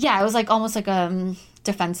roots. Yeah, it was like almost like a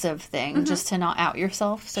defensive thing, just to not out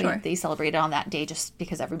yourself. So they celebrated on that day just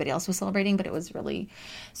because everybody else was celebrating, but it was really,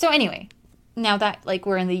 so anyway, now that like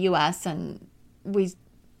we're in the US and we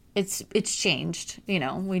it's changed. You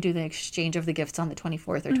know, we do the exchange of the gifts on the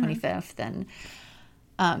 24th or 25th, and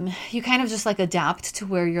you kind of just like adapt to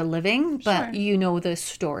where you're living, but Sure. you know the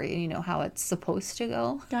story, you know how it's supposed to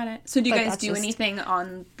go. Got it. So do you But guys that's do just- anything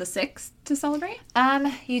on the 6th to celebrate?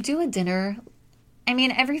 You do a dinner. I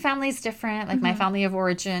mean, every family's different. Like my family of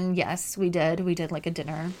origin, yes, we did like a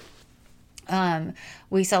dinner.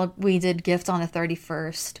 We did gifts on the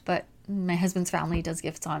 31st, but my husband's family does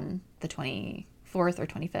gifts on the 24th or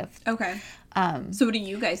 25th. Okay. So what do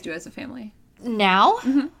you guys do as a family? Now,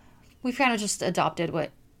 we've kind of just adopted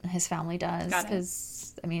what his family does, Got it.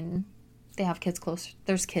 because I mean, they have kids close.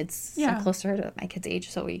 There's kids Yeah. closer to my kids' age,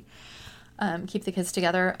 so we keep the kids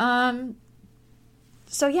together.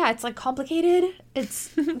 So yeah, it's like complicated. It's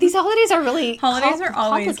these holidays are really Holidays are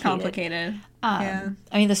always complicated. I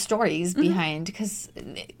mean, the stories behind, because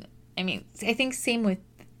I mean, I think same with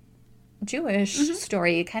Jewish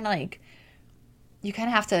story. Kind of like you kind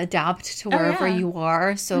of have to adapt to wherever yeah. you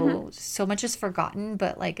are. So so much is forgotten,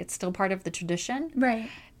 but like it's still part of the tradition. Right.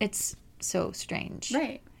 It's so strange.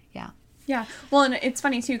 Right. Yeah. Yeah. Well, and it's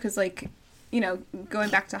funny too, because like, you know, going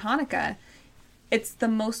back to Hanukkah, it's the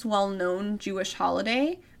most well-known Jewish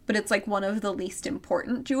holiday, but it's like one of the least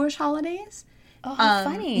important Jewish holidays. Oh, how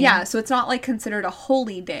funny. Yeah, so it's not like considered a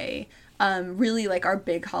holy day. Really, like our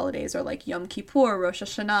big holidays are like Yom Kippur, Rosh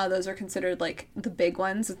Hashanah. Those are considered like the big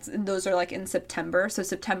ones. Those are like in September. So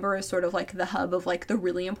September is sort of like the hub of like the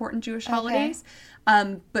really important Jewish holidays.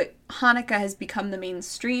 But Hanukkah has become the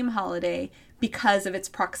mainstream holiday because of its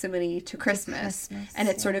proximity to Christmas. And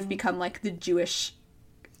it's sort of become like the Jewish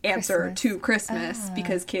answer Christmas. to Christmas,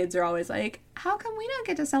 because kids are always like, how come we don't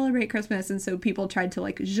get to celebrate Christmas? And so people tried to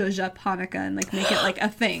like zhuzh up Hanukkah and like make it like a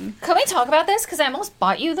thing. Can we talk about this? Because I almost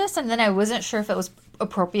bought you this, and then I wasn't sure if it was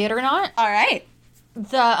appropriate or not. All right.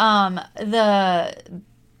 The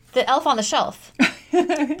Elf on the Shelf,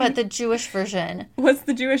 but the Jewish version. What's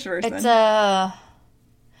the Jewish version?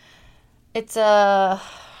 It's a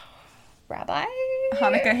rabbi.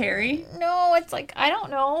 Hanukkah Harry. No, it's like I don't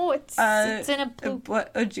know. It's in a blue.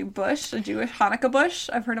 A Jewish Hanukkah bush.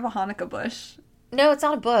 I've heard of a Hanukkah bush. No, it's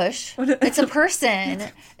not a bush. It's a person.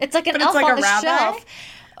 It's like an But it's elf like on a the rabbi? shelf.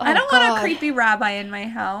 I don't Oh, want a God. creepy rabbi in my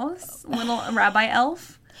house. Little rabbi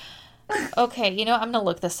elf. Okay, you know I'm gonna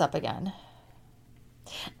look this up again.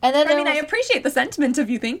 And then I mean, I appreciate the sentiment of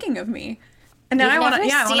you thinking of me. And then You've I want to. never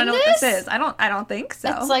Yeah, I want to seen know what this this? is. I don't think so.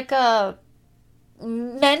 it's like a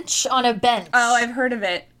mensch on a bench. Oh, I've heard of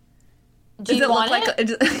it. Do you want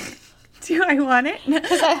it? Do I want it?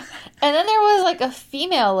 And then there was like a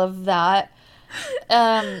female of that.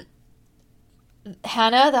 Hannah,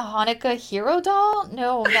 the Hanukkah hero doll?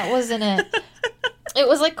 No, that wasn't it. It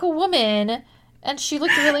was like a woman, and she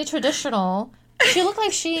looked really traditional. She looked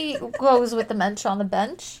like she goes with the mensch on the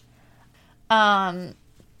bench. I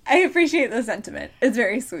appreciate the sentiment. It's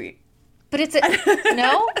very sweet. But it's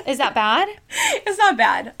no? Is that bad? It's not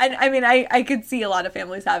bad. I mean, I could see a lot of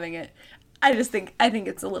families having it. I think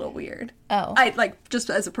it's a little weird. Oh. I like just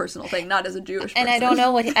as a personal thing, not as a Jewish person. And I don't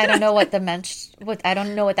know what the mensch I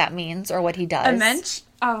don't know what that means or what he does. A mensch.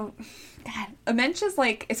 Oh, God. A mensch is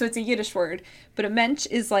like, so it's a Yiddish word, but a mensch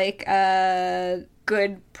is like a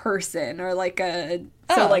good person or like a.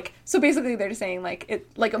 So Oh. so basically they're just saying like it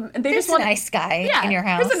like they There's just a want nice guy in your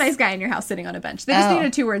house. There's a nice guy in your house sitting on a bench. They just Oh.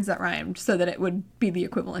 needed two words that rhymed so that it would be the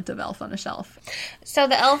equivalent of elf on a shelf. So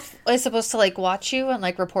the elf is supposed to like watch you and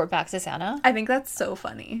like report back to Santa. I think that's so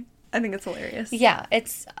funny. I think it's hilarious. Yeah,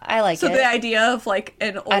 I like So it. the idea of like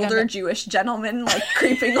an don't older know. Jewish gentleman like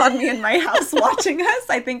creeping on me in my house watching us,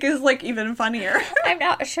 I think is like even funnier. I'm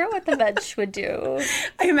not sure what the bench would do.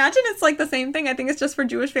 I imagine it's like the same thing. I think it's just for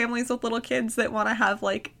Jewish families with little kids that want to have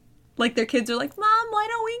like their kids are like, Mom, why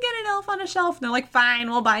don't we get an elf on a shelf? And they're like, fine,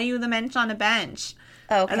 we'll buy you the mensch on a bench.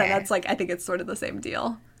 Okay. And then that's like, I think it's sort of the same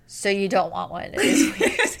deal. So you don't want one.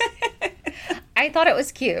 I thought it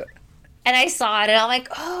was cute. And I saw it and I'm like,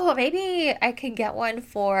 oh, maybe I can get one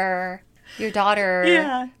for your daughter.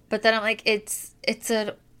 Yeah. But then I'm like, it's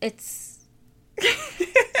I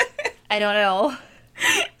don't know.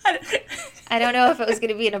 I don't know if it was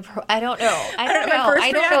going to be I don't know. I don't know.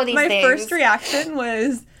 I don't know these my things. first reaction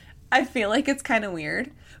was, I feel like it's kind of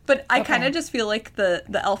weird. But I kind of just feel like the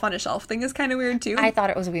elf on a shelf thing is kind of weird too. I thought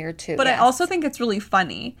it was weird too. But yes. I also think it's really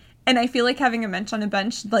funny. And I feel like having a mensch on a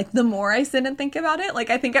bench, like, the more I sit and think about it,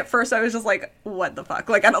 like, I think at first I was just like, what the fuck?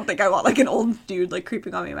 Like, I don't think I want, like, an old dude, like,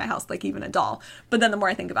 creeping on me in my house, like, even a doll. But then the more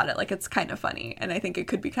I think about it, like, it's kind of funny. And I think it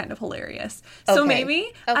could be kind of hilarious. So Okay.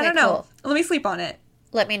 maybe, I Okay, don't know. cool. Let me sleep on it.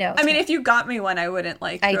 Let me know. I mean, if you got me one, I wouldn't,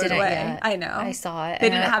 like, I throw it didn't away. yet. I know. I saw it.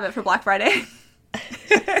 They didn't have it for Black Friday.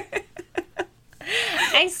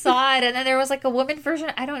 I saw it, and then there was like a woman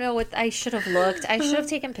version. I don't know what I should have looked. I should have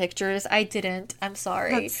taken pictures. I didn't. I'm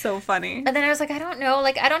sorry. That's so funny. And then I was like, I don't know.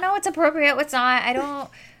 Like, I don't know what's appropriate, what's not. I don't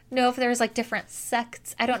know if there's like different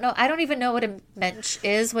sects. I don't know. I don't even know what a mensch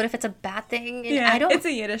is. What if it's a bad thing? And Yeah, I don't. it's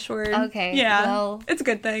a Yiddish word. Okay, Yeah. well- it's a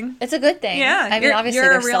good thing. It's a good thing. Yeah. I mean, obviously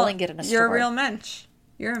they're selling it in a store. You're a real mensch.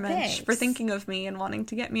 You're a mensch for Thanks. thinking of me and wanting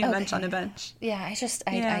to get me a mensch on a bench. Yeah, I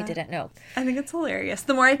Yeah. didn't know. I think it's hilarious.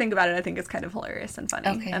 The more I think about it, I think it's kind of hilarious and funny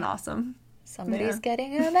Okay. and awesome. Somebody's Yeah.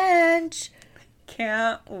 getting a bench.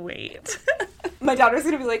 Can't wait. My daughter's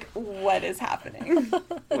gonna be like, what is happening?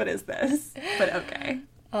 What is this? But okay.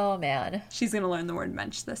 Oh, man. She's gonna learn the word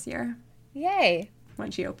mensch this year Yay.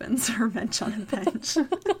 when she opens her mensch on a bench.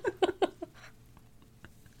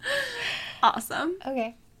 Awesome.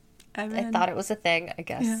 Okay. I I thought it was a thing. I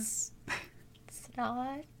guess it's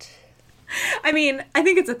not. I mean, I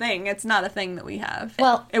think it's a thing. It's not a thing that we have.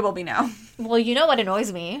 Well- it will be now. Well, you know what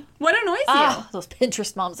annoys me? What annoys Ah, those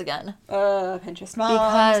Pinterest moms again. you? Pinterest mom.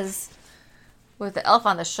 Because with the elf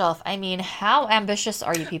on the shelf, I mean, how ambitious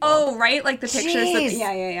are you people? Oh, right, like the pictures. Jeez.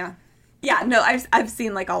 Yeah. Yeah, no, I've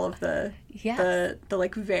seen like all of the Yes. the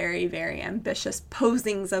like very very ambitious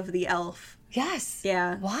posings of the elf. Yes.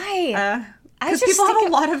 Yeah. Why? I Because just people have think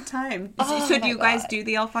a lot of time. Oh So do my you guys God. do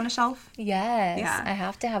the elf on a shelf? Yes. Yeah. I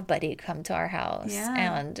have to have Buddy come to our house Yeah.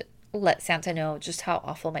 and let Santa know just how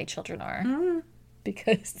awful my children are. Mm.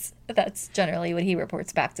 Because that's generally what he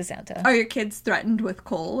reports back to Santa. Are your kids threatened with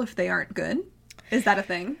coal if they aren't good? Is that a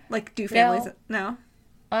thing? Like, do families? No.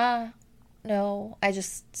 No. I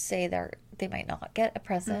just say they might not get a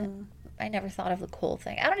present. I never thought of the coal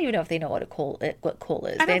thing. I don't even know if they know what coal is.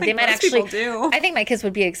 I don't think most people do. I think my kids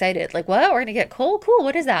would be excited. Like, what? We're gonna get coal? Cool.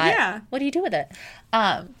 What is that? Yeah. What do you do with it?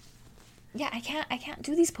 Yeah, I can't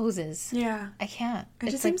do these poses. Yeah. I can't.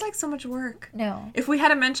 It just seems like so much work. no. If we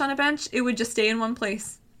had a mensch on a bench, it would just stay in one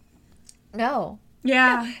place. No.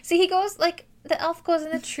 Yeah. See, he goes like the elf goes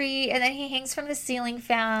in the tree, and then he hangs from the ceiling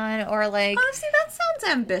fan, or like. Oh, see, that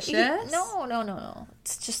sounds ambitious. No.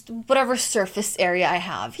 It's just whatever surface area I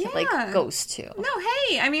have, he Yeah. like goes to. No,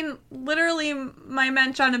 hey, I mean, literally, my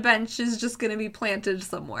mensch on a bench is just going to be planted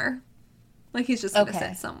somewhere. Like, he's just going to Okay.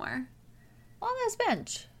 sit somewhere. On his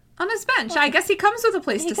bench. On his bench. I guess he comes with a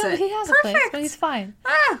place to sit. He has Perfect. a place, but he's fine.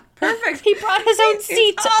 Ah, perfect. He brought his own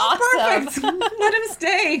seat. Awesome. Perfect. Let him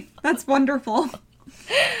stay. That's wonderful.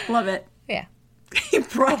 Love it. Yeah. He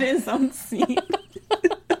brought his own seat.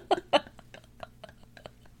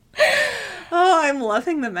 Oh, I'm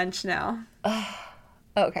loving the mensch now.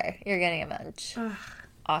 Okay, you're getting a bench.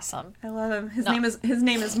 Awesome. I love him. His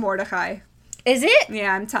name is Mordecai. Is it?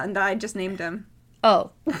 Yeah, I'm telling that I just named him.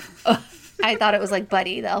 Oh. I thought it was like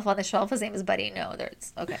Buddy, the elf on the shelf. His name is Buddy. No,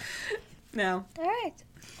 there's okay. No. All right.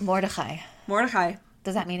 Mordecai. Mordecai.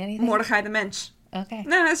 Does that mean anything? Mordecai the mensch. Okay.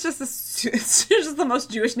 No, it's just it's just the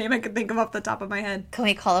most Jewish name I could think of off the top of my head. Can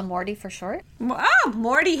we call him Morty for short? Oh,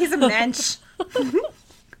 Morty, he's a mensch.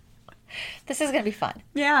 This is gonna be fun.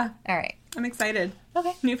 Yeah, All right. I'm excited.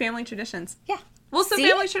 Okay. New family traditions. Yeah. Well, so See?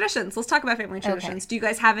 family traditions. Let's talk about family traditions. Do you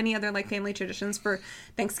guys have any other like family traditions for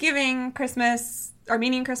Thanksgiving, Christmas,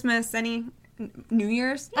 Armenian Christmas, any New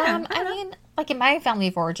Year's? Yeah, I mean, like in my family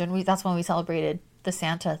of origin, that's when we celebrated the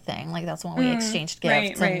Santa thing. Like that's when we exchanged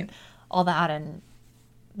gifts right. and all that, and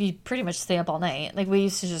we pretty much stay up all night. Like we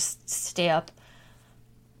used to just stay up.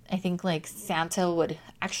 I think like Santa would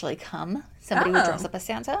actually come. Somebody would dress up as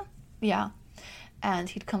Santa. Yeah, and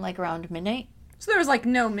he'd come like around midnight. So there was like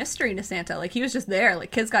no mystery to Santa. Like he was just there. Like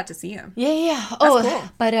kids got to see him. Yeah. cool.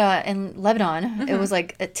 But in Lebanon, it was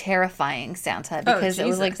like a terrifying Santa because it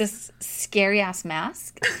was like this scary ass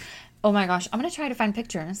mask. Oh my gosh, I'm gonna try to find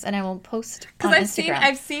pictures and I will post on Instagram.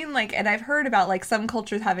 I've seen like, and I've heard about like some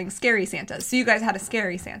cultures having scary Santas. So you guys had a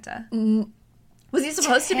scary Santa. Was he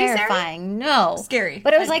supposed to be scary? Terrifying. No. Scary.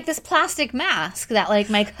 But it was like this plastic mask that like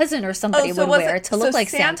my cousin or somebody would wear to look like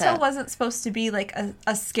Santa. Santa wasn't supposed to be like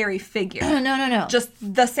a scary figure. No. Just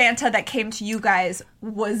the Santa that came to you guys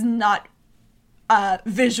was not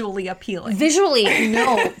visually appealing. Visually,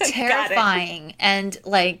 no, terrifying, and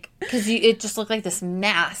like because it just looked like this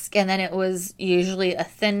mask, and then it was usually a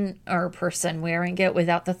thinner person wearing it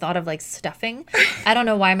without the thought of like stuffing. I don't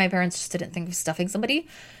know why my parents just didn't think of stuffing somebody.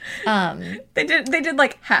 They did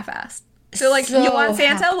like half-assed. So like So you want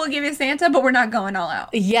Santa, we'll give you Santa, but we're not going all out.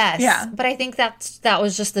 Yes, Yeah. but I think that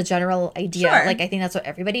was just the general idea. Sure. Like I think that's what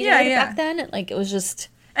everybody Yeah, did yeah. back then. Like it was just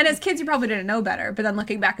And as kids, you probably didn't know better. But then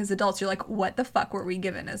looking back as adults, you're like, what the fuck were we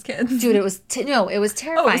given as kids? Dude, it was it was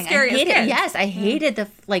terrifying. Oh, it was scary I hated, as kids. yes, I hated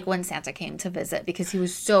when Santa came to visit because he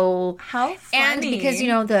was so... How funny. And because,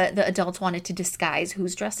 the adults wanted to disguise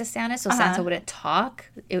who's dressed as Santa, so Santa wouldn't talk.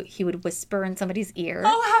 He would whisper in somebody's ear.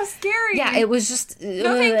 Oh, how scary. Yeah, it was just...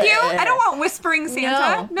 No, thank you. I don't want whispering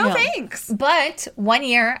Santa. No, thanks. But one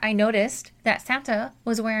year, I noticed that Santa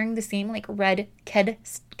was wearing the same, red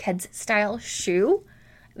Keds style shoe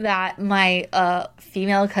that my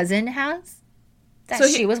female cousin has. That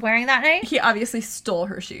she was wearing that night. He obviously stole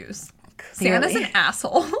her shoes. Clearly. Santa's an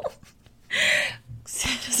asshole.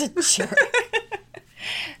 Santa's a jerk.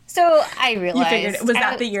 So I realized... Was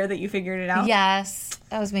that the year that you figured it out? Yes.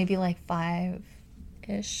 That was maybe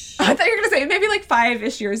 5-ish. I thought you were going to say maybe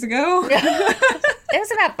 5-ish years ago. It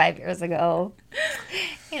was about 5 years ago.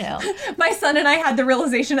 My son and I had the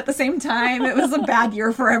realization at the same time. It was a bad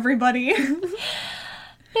year for everybody.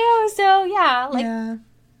 So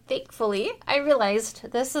thankfully, I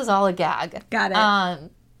realized this is all a gag. Got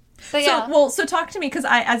it. But yeah. So talk to me, because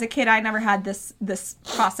as a kid, I never had this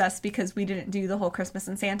process because we didn't do the whole Christmas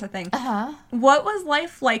and Santa thing. What was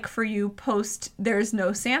life like for you post There's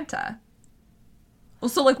No Santa? Well,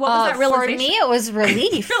 so what was that realization? For me, it was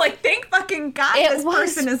relief. You're like, thank fucking God this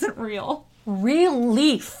person isn't real.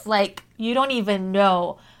 Relief. You don't even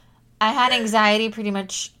know. I had anxiety pretty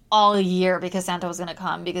much all year because Santa was going to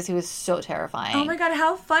come because he was so terrifying. Oh my God,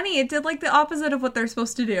 how funny. It did the opposite of what they're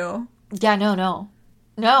supposed to do. Yeah, no.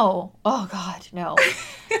 Oh God, no.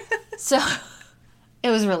 So, it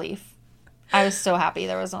was relief. I was so happy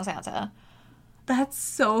there was no Santa. That's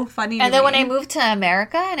so funny. And then when I moved to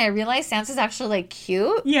America and I realized Santa's actually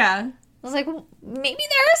cute. Yeah. I was like, well, maybe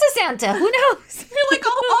there is a Santa. Who knows? You're like,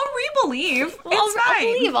 I'll re-believe.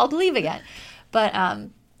 I'll believe again. But,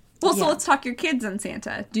 so let's talk your kids and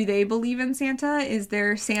Santa. Do they believe in Santa? Is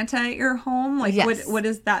there Santa at your home? Yes. What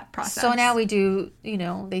is that process? So now we do,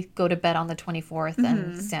 they go to bed on the 24th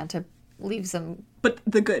and Santa leaves them. But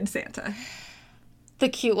the good Santa. The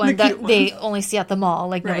cute one they only see at the mall.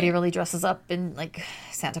 Nobody really dresses up in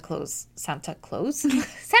Santa Claus. Santa Claus?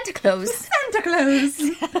 Santa Claus. Santa Claus.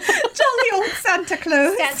 Jolly old Santa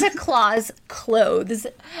Claus. Santa Claus clothes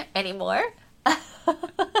anymore.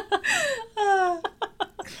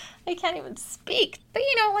 I can't even speak. But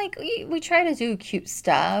we try to do cute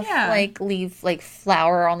stuff. Yeah. Leave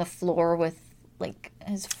flour on the floor with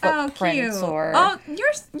his footprints you're a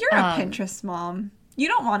Pinterest mom. You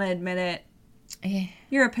don't want to admit it.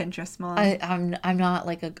 You're a Pinterest mom. I'm not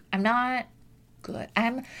I'm not good.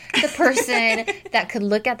 I'm the person that could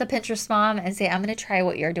look at the Pinterest mom and say, I'm going to try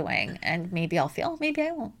what you're doing, and maybe I'll fail, maybe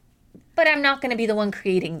I won't. But I'm not going to be the one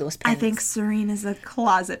creating those pins. I think Serene is a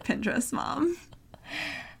closet Pinterest mom.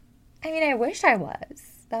 I wish I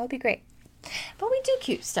was. That would be great. But we do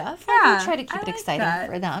cute stuff. Yeah, we try to keep it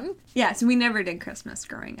exciting for them. Yeah, so we never did Christmas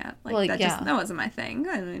growing up. That wasn't my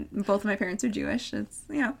thing. Both of my parents are Jewish. It's,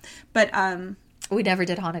 But, we never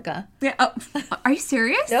did Hanukkah. Yeah. Oh, are you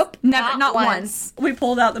serious? Nope. Never. Not once. We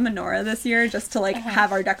pulled out the menorah this year just to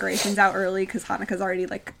have our decorations out early because Hanukkah's already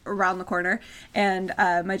around the corner. And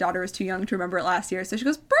my daughter was too young to remember it last year, so she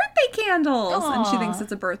goes, birthday candles, and she thinks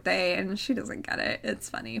it's a birthday, and she doesn't get it. It's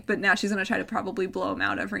funny, but now she's gonna try to probably blow them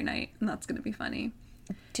out every night, and that's gonna be funny.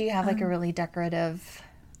 Do you have a really decorative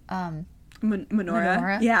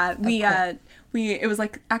menorah? Yeah, we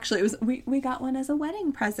got one as a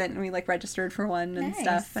wedding present, and we registered for one and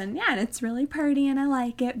stuff, and and it's really pretty and I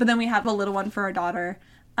like it. But then we have a little one for our daughter,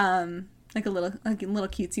 a little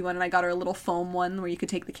cutesy one, and I got her a little foam one where you could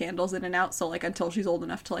take the candles in and out, so until she's old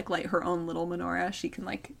enough to light her own little menorah, she can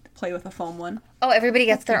play with a foam one. Oh, everybody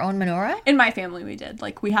gets their own menorah? In my family we did.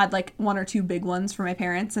 We had one or two big ones for my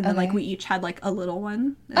parents, and then we each had a little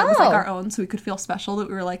one. And it was our own, so we could feel special that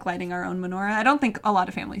we were lighting our own menorah. I don't think a lot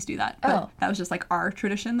of families do that, but that was just our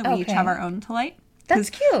tradition that we each have our own to light. That's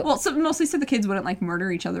cute. Well, mostly so the kids wouldn't murder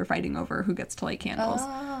each other fighting over who gets to light candles.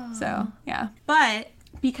 So yeah, but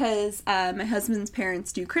because my husband's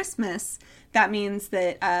parents do Christmas, that means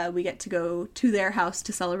that we get to go to their house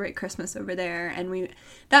to celebrate Christmas over there. And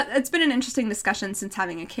it's been an interesting discussion since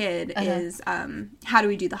having a kid is how do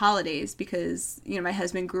we do the holidays? Because, my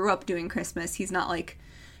husband grew up doing Christmas. He's not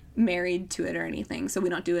married to it or anything, so we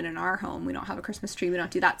don't do it in our home. We don't have a Christmas tree. We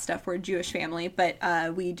don't do that stuff. We're a Jewish family, but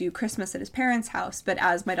we do Christmas at his parents' house. But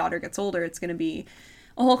as my daughter gets older, it's going to be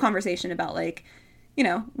a whole conversation about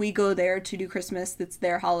we go there to do Christmas. That's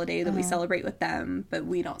their holiday that we celebrate with them, but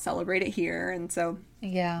we don't celebrate it here. And so,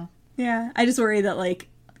 yeah. I just worry that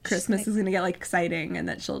Christmas is going to get like exciting, and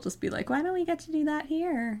that she'll just be like, why don't we get to do that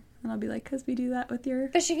here? And I'll be like, because we do that with your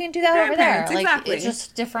But you can do that over there. grandparents. Like, Exactly. it's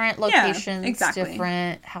just different locations, exactly.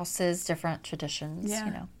 different houses, different traditions, Yeah.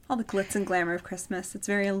 you know. All the glitz and glamour of Christmas. It's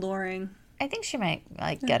very alluring. I think she might,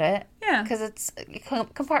 like, get it. Yeah. Because it's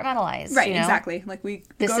compartmentalized, Right, you know? exactly. Like, we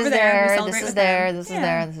This go over is there, we there, celebrate this is with there, them. this is Yeah.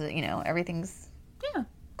 there, this is, you know, everything's Yeah.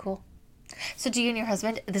 cool. So do you and your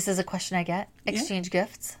husband, this is a question I get, exchange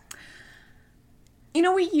gifts? You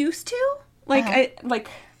know, we used to. Like,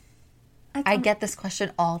 I get this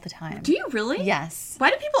question all the time. Do you really? Yes. Why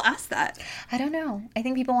do people ask that? I don't know. I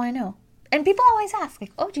think people want to know. And people always ask,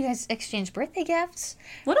 like, oh, do you guys exchange birthday gifts?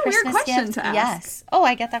 What a weird Christmas question gifts? to ask. Yes. Oh,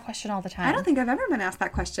 I get that question all the time. I don't think I've ever been asked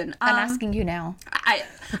that question. I'm asking you now. I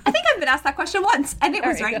think I've been asked that question once, and it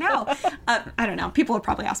was There you right go. now. I don't know. People have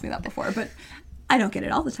probably asked me that before, but I don't get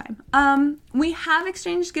it all the time. We have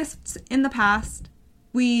exchanged gifts in the past.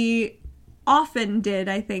 We often did,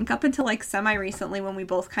 I think, up until like semi-recently when we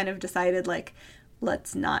both kind of decided like,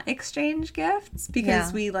 let's not exchange gifts because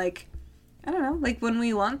Yeah. we like, I don't know, like when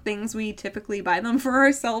we want things, we typically buy them for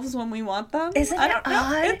ourselves when we want them. Isn't I it don't know.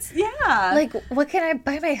 odd? It's, yeah. Like, what can I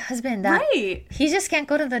buy my husband? That Right. He just can't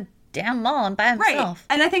go to the damn mall and buy Right. himself.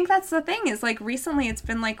 And I think that's the thing is like recently it's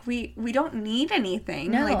been like we don't need anything.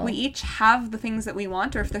 No. Like we each have the things that we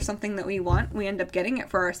want, or if there's something that we want, we end up getting it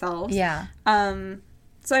for ourselves. Yeah.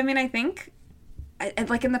 So I mean I think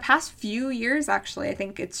like in the past few years actually, I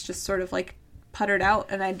think it's just sort of like puttered out,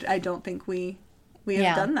 and I don't think we have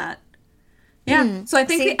Yeah. done that. Yeah. So I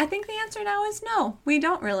think See- I think the answer now is no. We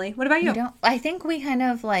don't really. What about you? I think we kind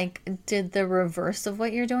of like did the reverse of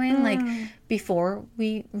what you're doing. Like before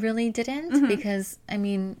we really didn't Mm-hmm. because I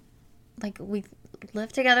mean, like we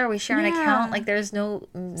live together, we share an Yeah. account. Like there's no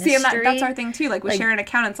mystery. See, and that's our thing too. Like we Like- share an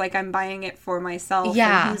account. It's like I'm buying it for myself.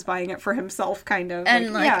 Yeah. And he's buying it for himself, kind of.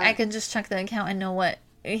 And like yeah. I can just check the account and know what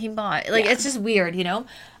he bought. Like it's just weird, you know.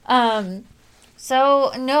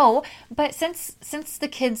 So no, but since the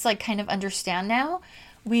kids like kind of understand now,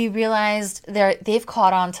 we realized they've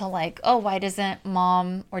caught on to like, oh, why doesn't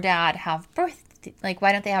mom or dad have like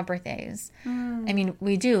why don't they have birthdays? I mean,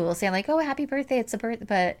 we do. We'll say like, oh, happy birthday, it's a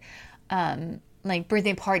birthday, but like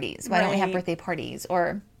birthday parties. Why don't we have Right. birthday parties?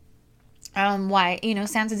 Or why, you know,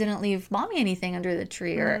 Santa didn't leave mommy anything under the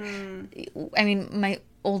tree, or I mean, my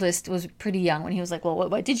oldest was pretty young when he was like, well,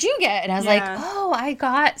 what did you get? And I was like, Yeah. oh, I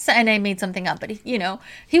got, and I made something up, but he, you know,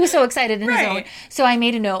 he was so excited in his own. Right. So I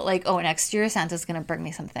made a note like, oh, next year Santa's going to bring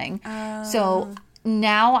me something. So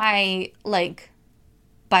now I like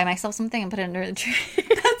buy myself something and put it under the tree.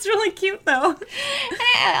 That's really cute, though.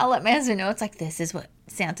 And I'll let my husband know. It's like, this is what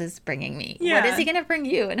Santa's bringing me. What Yeah. is he going to bring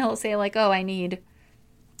you? And he'll say like, oh, I need,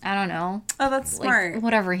 I don't know, Oh, that's like smart.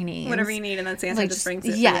 whatever he needs. Whatever you need, and then Santa Like, just brings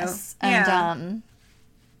it yes. for you. And Yeah.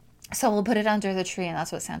 So we'll put it under the tree, and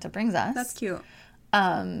that's what Santa brings us. That's cute.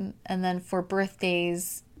 And then for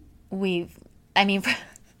birthdays,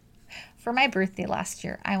 for my birthday last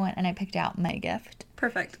year, I went and I picked out my gift.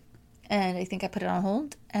 Perfect. And I think I put it on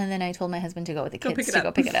hold. And then I told my husband to go with the Go kids pick it to up.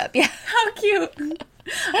 go pick it up. Yeah. How cute.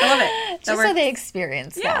 I love it. Just so they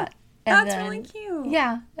experience Yeah, that. And that's then, really cute.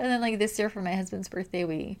 Yeah. And then like this year for my husband's birthday,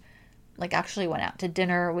 we like actually went out to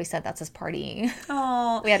dinner. We said that's his party.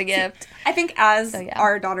 Oh, We had a gift. I think as yeah.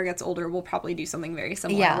 our daughter gets older, we'll probably do something very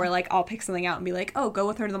similar. Yeah. Where like I'll pick something out and be like, "Oh, go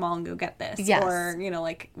with her to the mall and go get this." Yes. Or you know,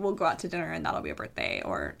 like we'll go out to dinner and that'll be a birthday.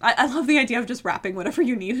 Or I love the idea of just wrapping whatever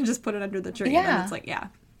you need and just put it under the tree. And then Yeah. it's like, yeah,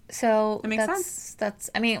 So That makes that's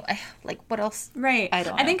I mean, like what else? right. I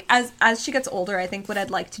don't know. think as she gets older, I think what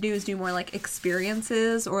I'd like to do is do more like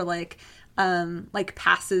experiences or like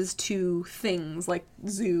passes to things like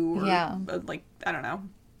zoo or Yeah. like I don't know,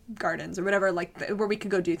 gardens or whatever, like where we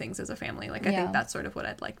could go do things as a family. Like I Yeah. think that's sort of what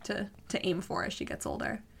I'd like to aim for as she gets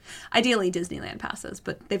older. Ideally Disneyland passes,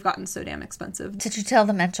 but they've gotten so damn expensive. Did you tell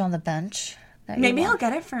the mensch on the bench that you Maybe want? he'll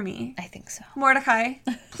get it for me. I think so. Mordecai,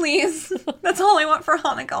 please. That's all I want for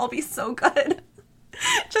Hanukkah. I'll be so good.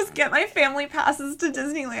 Just get my family passes to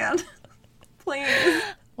Disneyland. Please.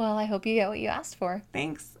 Well, I hope you get what you asked for.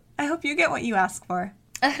 Thanks. I hope you get what you ask for.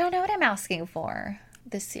 I don't know what I'm asking for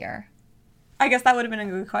this year. I guess that would have been a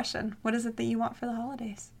good question. What is it that you want for the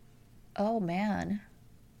holidays? Oh man.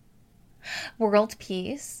 World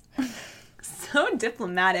peace. So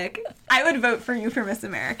diplomatic. I would vote for you for Miss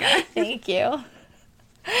America. Thank you.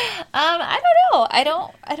 I don't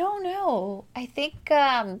know. I don't know. I think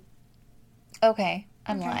okay,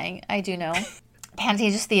 I'm lying. I do know.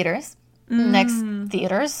 Pantages Theaters. Next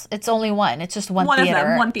theaters. It's only one. It's just one One of theater.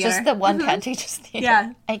 them, one theater. Just the one Pantages theater.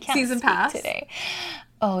 Yeah. I can't Season speak pass. today.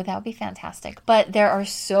 Oh, that would be fantastic. But there are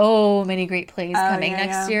so many great plays coming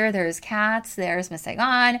next year. There's Cats. There's Miss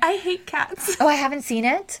Saigon. I hate Cats. Oh, I haven't seen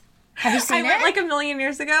it. Have you seen it? I went like a million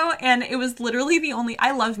years ago, and it was literally the only...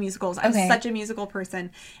 I love musicals. I'm such a musical person.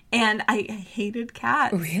 And I hated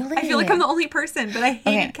Cats. Really? I feel like I'm the only person, but I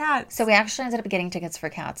hated Cats. So we actually ended up getting tickets for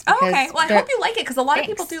Cats. Oh, okay. Well, I hope you like it, because a lot of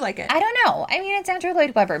people do like it. I don't know. I mean, it's Andrew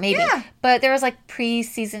Lloyd Webber, maybe. Yeah. But there was like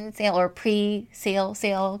pre-season sale or pre-sale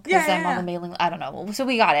sale, because I'm on the mailing... I don't know. So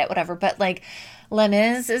we got it, whatever. But like, Les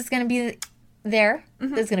Mis is going to be there.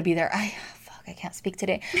 Is going to be there. I can't speak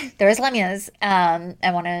today. There is Les Mis. I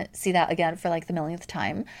want to see that again for like the millionth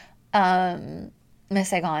time. Miss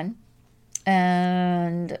Saigon.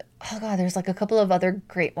 And, oh God, there's like a couple of other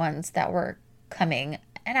great ones that were coming.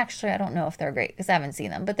 And actually, I don't know if they're great because I haven't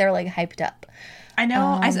seen them, but they're like hyped up. I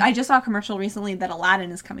know. I just saw a commercial recently that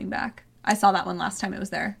Aladdin is coming back. I saw that one last time it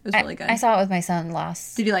was there. It was really good. I saw it with my son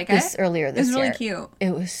last. Did you like it? Earlier this year. It was really cute.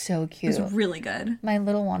 It was so cute. It was really good. My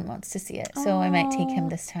little one wants to see it, so I might take him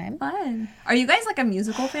this time. Fun. Are you guys like a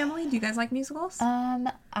musical family? Do you guys like musicals?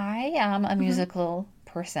 I am a musical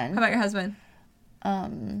person. How about your husband?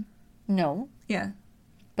 No. Yeah.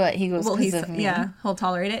 But he goes because of me. Yeah, he'll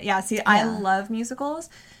tolerate it. Yeah, see, I love musicals.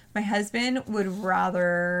 My husband would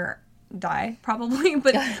rather die, probably.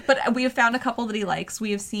 But we have found a couple that he likes.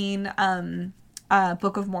 We have seen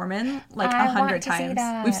Book of Mormon like 100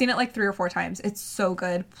 times. We've seen it like 3 or 4 times. It's so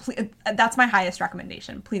good. That's my highest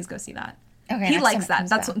recommendation. Please go see that. Okay, he likes that.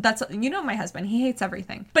 That's you know my husband. He hates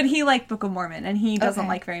everything, but he liked Book of Mormon, and he doesn't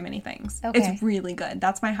like very many things. Okay. It's really good.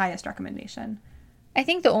 That's my highest recommendation. I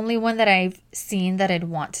think the only one that I've seen that I'd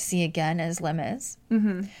want to see again is Les Mis.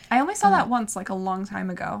 Mm-hmm. I only saw that once, like a long time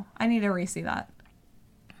ago. I need to re-see that.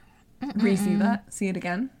 Re-see that? See it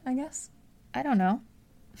again, I guess? I don't know.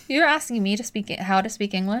 You're asking me to how to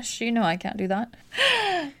speak English. You know I can't do that.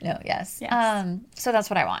 No, yes. So that's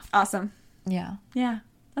what I want. Awesome. Yeah. Yeah.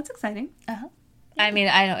 That's exciting. Uh-huh. Yeah. I mean,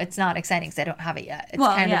 I know it's not exciting because I don't have it yet. It's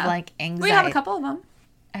kind of like anxiety. We have a couple of them.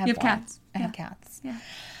 You have cats. I have cats. Yeah.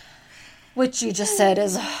 Which you just said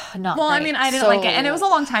is not well, great. I mean, I didn't like it. And it was a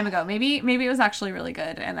long time ago. Maybe it was actually really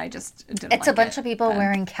good, and I just didn't like it. It's a bunch of people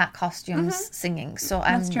wearing cat costumes singing, so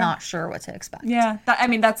I'm not sure what to expect. Yeah.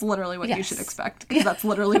 That's literally what you should expect, because that's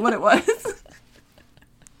literally what it was.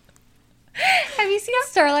 Have you seen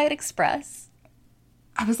Starlight Express?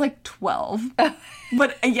 I was like 12.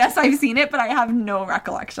 But yes, I've seen it, but I have no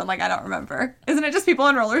recollection. Like, I don't remember. Isn't it just people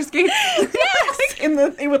on roller skates? Yes!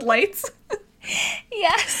 like with lights?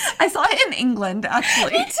 Yes. I saw it in England,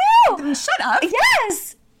 actually. Me too. Shut up.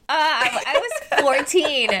 Yes. I was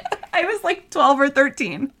 14. I was like 12 or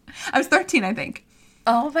 13. I was 13, I think.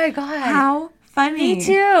 Oh my God. How funny. Me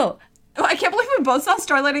too. I can't believe we both saw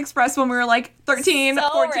Starlight Express when we were like 13,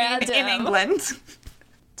 14 random. in England.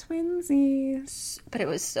 Twinsies. But it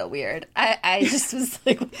was so weird. I just was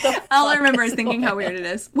like, what the fuck all I remember is thinking how weird it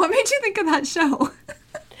is. What made you think of that show?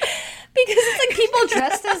 Because it's like people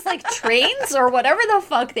dressed as like trains or whatever the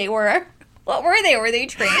fuck they were. What were they? Were they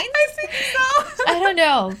trains? I think so. I don't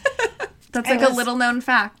know. That's like a little known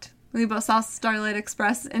fact. We both saw Starlight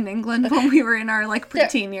Express in England when we were in our like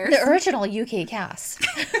preteen years. The original UK cast.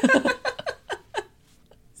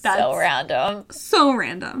 That's so random. So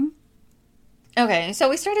random. Okay, so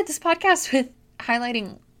we started this podcast with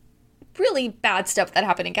highlighting really bad stuff that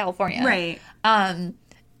happened in California. Right. And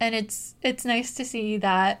it's nice to see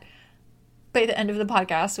that by the end of the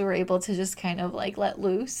podcast we were able to just kind of like let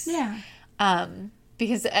loose. Yeah.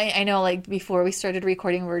 Because I know like before we started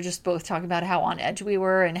recording we were just both talking about how on edge we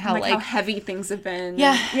were and how how heavy things have been.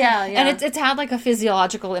 Yeah. Yeah. And it's had like a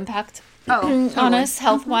physiological impact on us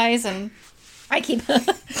health wise, and I keep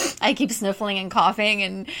sniffling and coughing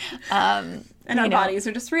and our bodies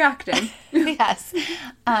are just reacting. Yes.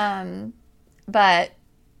 But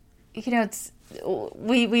it's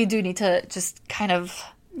we do need to just kind of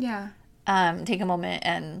take a moment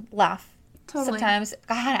and laugh. Totally. Sometimes.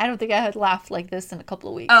 God, I don't think I had laughed like this in a couple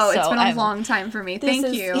of weeks. Oh, it's been a long time for me.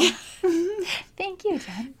 Thank you. Thank you,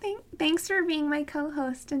 Jen. Thanks for being my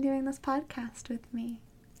co-host and doing this podcast with me.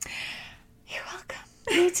 You're welcome.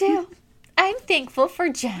 Me too. I'm thankful for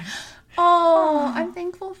Jen. Oh, I'm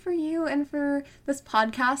thankful for you and for this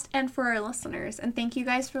podcast and for our listeners. And thank you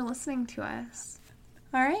guys for listening to us.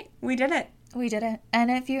 All right. We did it. We did it.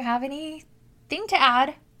 And if you have anything to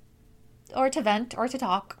add or to vent or to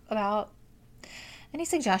talk about, any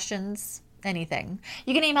suggestions, anything,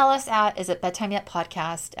 you can email us at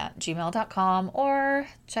isitbedtimeyetpodcast@gmail.com or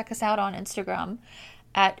check us out on Instagram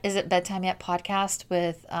at isitbedtimeyetpodcast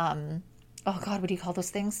with, oh God, what do you call those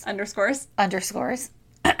things? Underscores.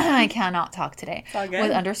 I cannot talk today. It's all good.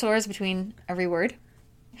 With underscores between every word.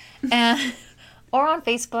 And or on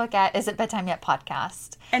Facebook at Is It Bedtime Yet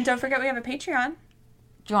Podcast. And don't forget we have a Patreon.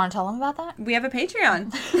 Do you want to tell them about that? We have a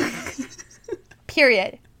Patreon.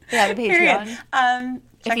 Period. We have a Patreon.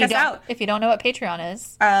 Check us out. If you don't know what Patreon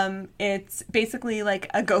is. It's basically like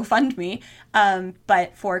a GoFundMe,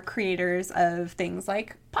 but for creators of things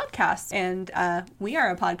like podcasts. And we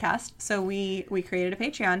are a podcast, so we created a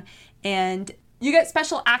Patreon. And you get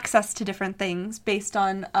special access to different things based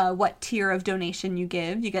on what tier of donation you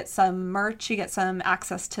give. You get some merch, you get some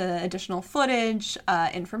access to additional footage,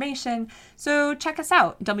 information. So check us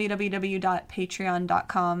out,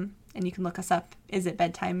 www.patreon.com, and you can look us up, Is It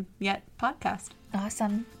Bedtime Yet Podcast.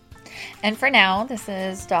 Awesome. And for now, this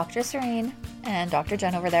is Dr. Serene and Dr.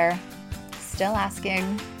 Jen over there, still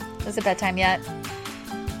asking, is it bedtime yet?